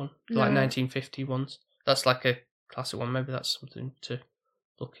Sim one, like 1950 ones. That's like a classic one. Maybe that's something to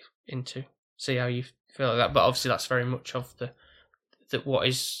look into, see how you feel like that. But obviously, that's very much of the what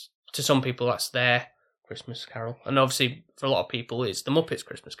is, to some people, that's their Christmas Carol, and obviously for a lot of people, it's the Muppets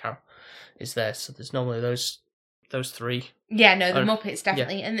Christmas Carol is there. So there's normally those three. Yeah, no, the Muppets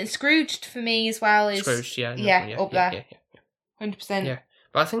definitely, and then Scrooged for me as well is Scrooged, up there, 100%. Yeah,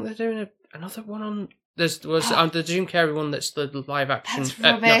 but I think they're doing another one on. The Jim Carrey one that's the live action. That's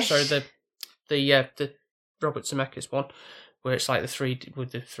rubbish. The Robert Zemeckis one, where it's like the 3D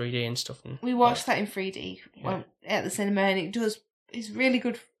with the 3D and stuff. And we watched that in 3D at the cinema, and it's really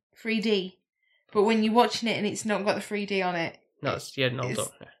good 3D. But when you're watching it and it's not got the 3D on it,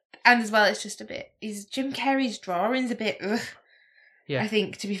 and as well, it's just a bit. Jim Carrey's drawing's a bit. I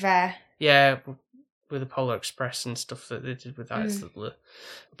think, to be fair. Yeah, with the Polar Express and stuff that they did with that.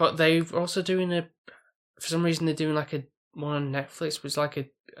 But they're also doing for some reason they're doing like a one on Netflix, which is like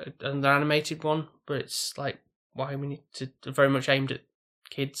an animated one, but it's like, why we need to, very much aimed at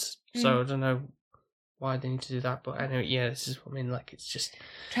kids. So I don't know why they need to do that, but I know, this is what I mean, like it's just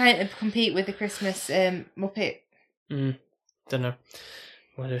trying to compete with the Christmas Muppet. Don't know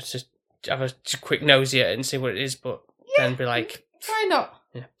whether it's just have a quick nosy at it and see what it is, but then be like, why not?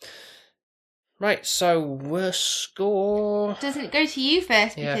 Yeah. Right, so worst score. Doesn't it go to you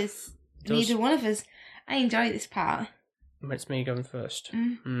first, because neither one of us. I enjoy this part. It's me going first.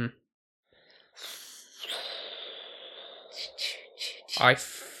 I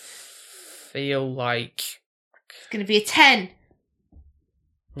feel like it's going to be a 10.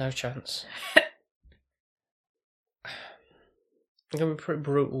 No chance. I'm going to be pretty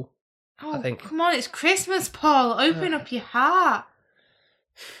brutal. Oh, I think. Come on, it's Christmas, Paul. Open up your heart.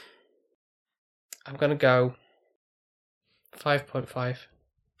 I'm going to go 5.5.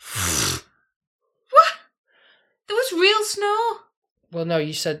 It was real snow. Well, no,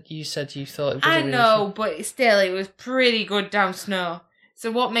 you said you thought it wasn't I really know, but still, it was pretty good damn snow.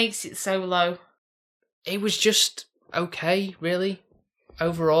 So what makes it so low? It was just okay, really.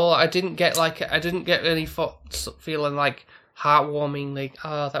 Overall, I didn't get any feeling like heartwarming, like,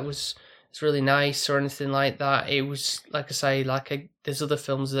 oh, it's really nice or anything like that. It was, like I say, there's other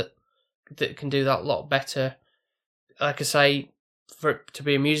films that can do that a lot better. Like I say, for it to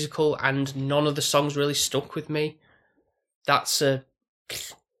be a musical and none of the songs really stuck with me, that's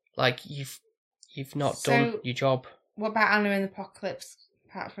you've not done your job. What about Anna and the Apocalypse?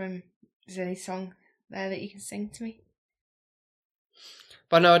 Apart from, is there any song there that you can sing to me?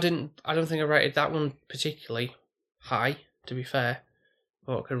 But no, I don't think I rated that one particularly high, to be fair,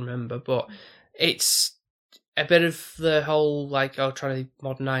 from what I can remember. But it's a bit of the whole, like, I'll try to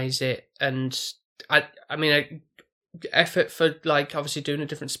modernise it. And, effort for, like, obviously doing a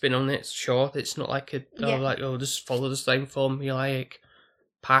different spin on it, sure. It's not like just follow the same formulaic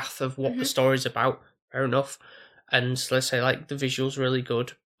path of what the story's about. Fair enough. And let's say, like, the visual's really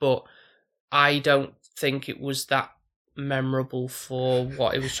good. But I don't think it was that memorable for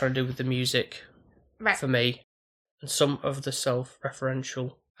what it was trying to do with the music for me, and some of the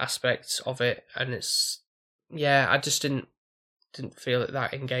self-referential aspects of it, and I just didn't feel it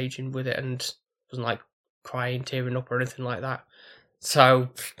that engaging with it, and wasn't like crying, tearing up or anything like that. So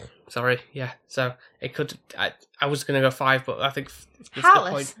sorry, so it could, I was gonna go 5, but I think the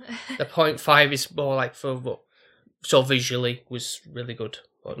 0.5 is more like for what, so visually was really good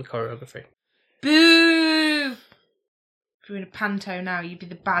on choreography. Boo! If you were in a panto now, you'd be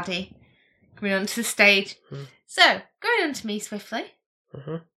the baddie coming onto the stage. So, going on to me swiftly.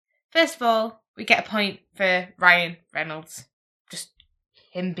 First of all, we get a point for Ryan Reynolds. Just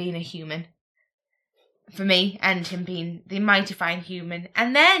him being a human. For me, and him being the mighty fine human.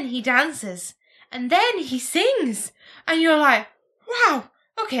 And then he dances. And then he sings. And you're like, wow,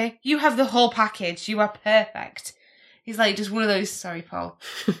 okay, you have the whole package. You are perfect. He's like just one of those, sorry, Paul,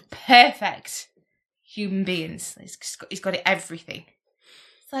 perfect human beings. He's got it everything.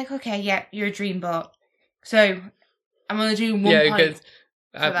 It's like, okay, yeah, you're a dreamboat. So I'm going to do 1 point. Good.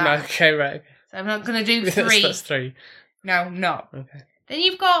 For that. Okay, right. So I'm not going to do 3. That's 3. No, not. Okay. Then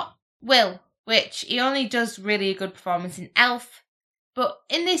you've got Will, which he only does really a good performance in Elf. But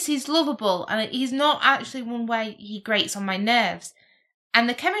in this, he's lovable, and he's not actually one where he grates on my nerves. And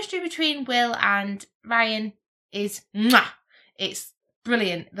the chemistry between Will and Ryan is mwah! It's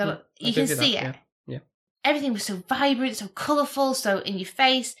brilliant. You can see it. Yeah. Everything was so vibrant, so colourful, so in your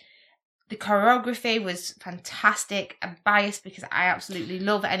face. The choreography was fantastic. I'm biased because I absolutely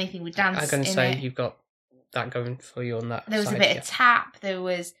love anything with dance. I'm going to say you've got that going for you on that. There was a bit of tap. There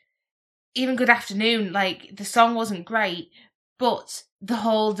was even Good Afternoon. Like, the song wasn't great, but the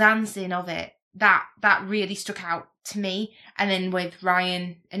whole dancing of it, that really stuck out to me. And then with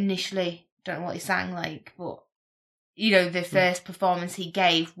Ryan initially, don't know what he sang like, but the first performance he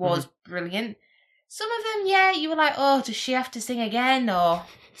gave was brilliant. Some of them, you were like, oh, does she have to sing again? Or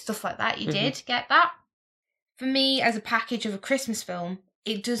stuff like that. You did get that. For me, as a package of a Christmas film,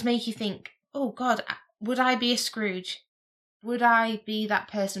 it does make you think, oh God, would I be a Scrooge? Would I be that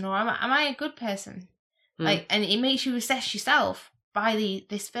person? Or am I a good person? Like, and it makes you assess yourself by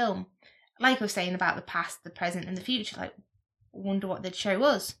this film. Like I was saying about the past, the present and the future, like, wonder what they'd show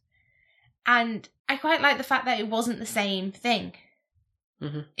us. And I quite like the fact that it wasn't the same thing.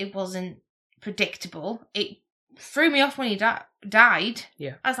 It wasn't predictable. It threw me off when he died.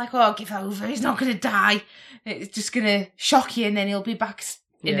 Yeah. I was like, oh, give over. He's not going to die. It's just going to shock you and then he'll be back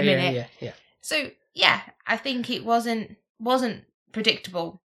in a minute. Yeah. So, I think it wasn't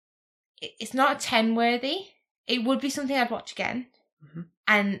predictable. It's not a 10 worthy. It would be something I'd watch again.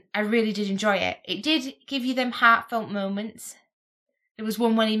 And I really did enjoy it. It did give you them heartfelt moments. There was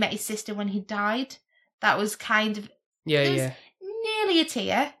one when he met his sister when he died. That was kind of... nearly a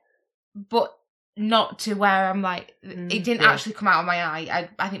tear, but not to where I'm like... It didn't actually come out of my eye.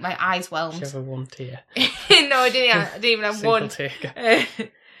 I think my eyes whelmed. Did you have one tear? No, I didn't even have one. Tear.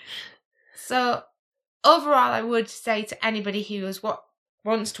 So, overall, I would say to anybody who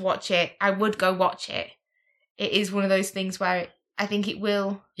wants to watch it, I would go watch it. It is one of those things where I think it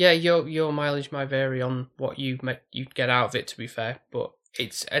will... Yeah, your mileage might vary on what you get out of it, to be fair, but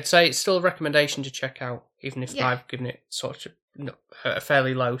I'd say it's still a recommendation to check out, even if I've given it sort of a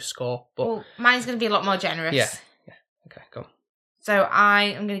fairly low score. But mine's going to be a lot more generous. Yeah. Okay, go on. So I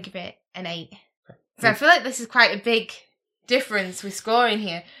am going to give it an 8. Okay. So I feel like this is quite a big difference with scoring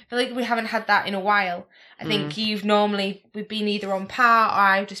here. I feel like we haven't had that in a while. I think we've been either on par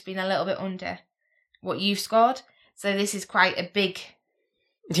or I've just been a little bit under what you've scored. So this is quite a big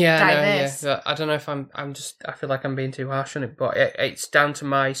Yeah, no, diverse. yeah. I don't know if I feel like I'm being too harsh on it, but it's down to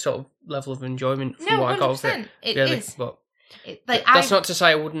my sort of level of enjoyment from No, what I got of 100%. it. It really. is. But That's not to say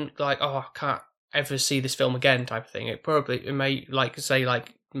I wouldn't like. Oh, I can't ever see this film again, type of thing. It may my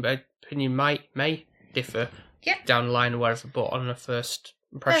opinion may differ down the line or whatever. But on the first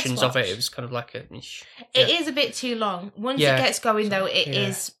impressions of it was kind of like a. It is a bit too long. Once it gets going, though, it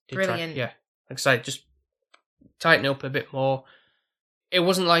is brilliant. Like I say, just tighten it up a bit more. It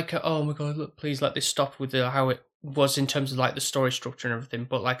wasn't like, oh my god, look, please let this stop with how it was in terms of like the story structure and everything.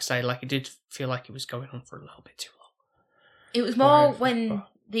 But like I say, like it did feel like it was going on for a little bit too long. It was more when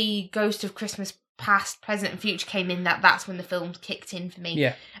the Ghost of Christmas Past, Present and Future came in that's when the film kicked in for me.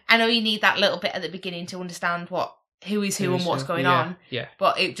 Yeah. I know you need that little bit at the beginning to understand who is who and what's going on. Yeah.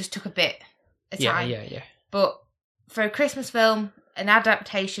 But it just took a bit of time. Yeah. But for a Christmas film, an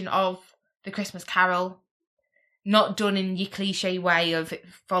adaptation of The Christmas Carol, not done in your cliche way of it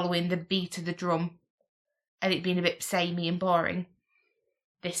following the beat of the drum and it being a bit samey and boring,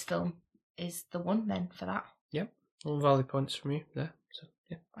 this film is the one then for that. Yep. All valid points from you there. So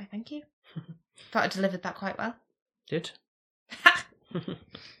yeah. Why, thank you. Thought I delivered that quite well. Did.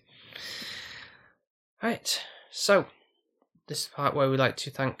 Right. So this is the part where we like to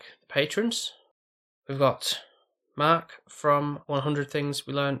thank the patrons. We've got Mark from 100 Things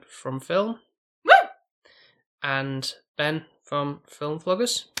We Learned from Film. Woo! And Ben from Film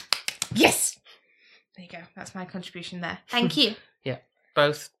Vloggers. Yes! There you go. That's my contribution there. Thank you. Yeah.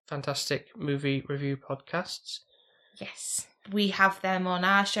 Both fantastic movie review podcasts. Yes. We have them on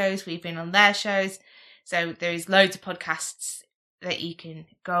our shows. We've been on their shows. So there's loads of podcasts that you can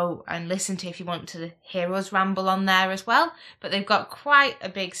go and listen to if you want to hear us ramble on there as well. But they've got quite a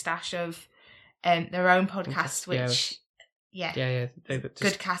big stash of their own podcasts, which,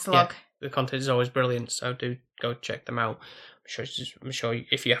 good catalogue. Yeah, the content is always brilliant, so do go check them out. I'm sure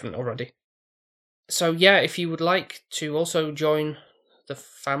if you haven't already. So yeah, if you would like to also join the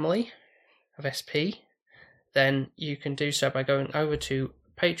family of SP, then you can do so by going over to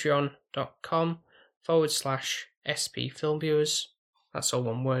patreon.com/SP Film Viewers. That's all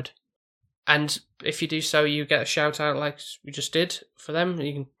one word. And if you do so, you get a shout out like we just did for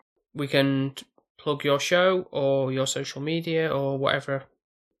them. We can plug your show or your social media or whatever,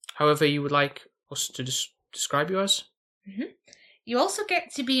 however you would like us to describe you as. Mm-hmm. You also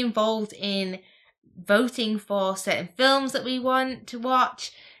get to be involved in voting for certain films that we want to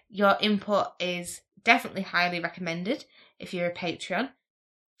watch. Your input is definitely highly recommended if you're a Patreon.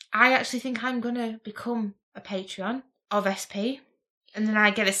 I actually think I'm going to become a Patreon of SP, and then I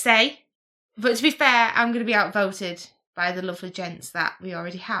get a say. But to be fair, I'm going to be outvoted by the lovely gents that we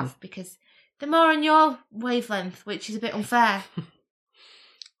already have, because they're more on your wavelength, which is a bit unfair.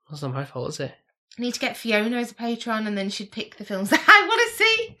 That's not my fault, is it? I need to get Fiona as a patron, and then she'd pick the films that I want to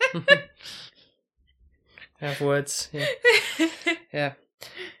see. I have words, yeah. Yeah.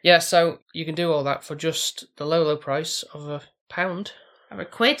 Yeah, so you can do all that for just the low price of £1. Or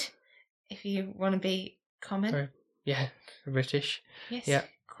 £1, if you want to be common. Yeah, British. Yes, yeah.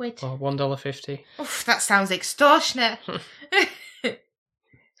 £1. Or $1.50. Oof, that sounds extortionate.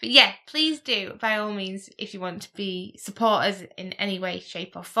 But yeah, please do, by all means, if you want to be supporters in any way,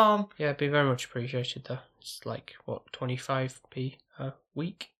 shape or form. Yeah, it'd be very much appreciated though. It's like, 25p a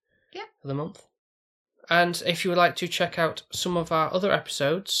week? Yeah. For the month. And if you would like to check out some of our other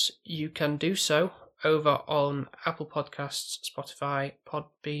episodes, you can do so over on Apple Podcasts, Spotify,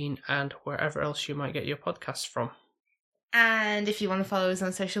 Podbean, and wherever else you might get your podcasts from. And if you want to follow us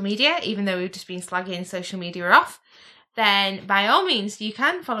on social media, even though we've just been slagging social media off, then by all means you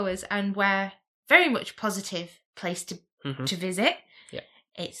can follow us, and we're very much positive place to visit. Yeah.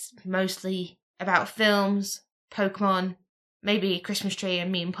 It's mostly about films, Pokemon, maybe a Christmas tree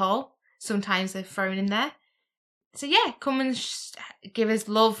and me and Paul. Sometimes they're thrown in there. So yeah, come and give us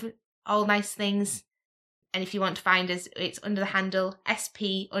love, all nice things. And if you want to find us, it's under the handle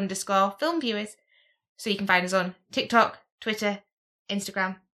SP_film viewers. So you can find us on TikTok, Twitter,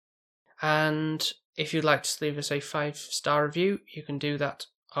 Instagram. And if you'd like to leave us a 5-star review, you can do that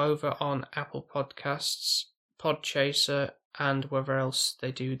over on Apple Podcasts, Podchaser, and wherever else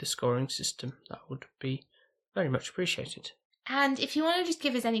they do the scoring system. That would be very much appreciated. And if you want to just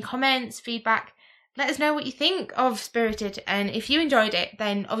give us any comments, feedback, let us know what you think of Spirited. And if you enjoyed it,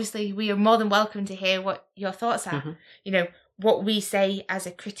 then obviously we are more than welcome to hear what your thoughts are. Mm-hmm. You know, what we say as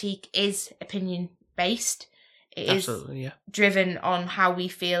a critique is opinion-based. It Absolutely, is driven on how we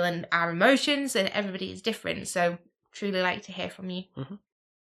feel and our emotions, and everybody is different. So truly like to hear from you. Mm-hmm.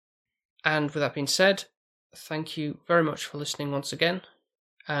 And with that being said, thank you very much for listening once again.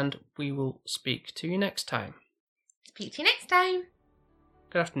 And we will speak to you next time. Speak to you next time.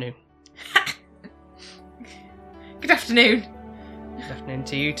 Good afternoon. Good afternoon. Good afternoon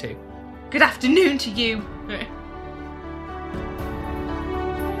to you too. Good afternoon to you.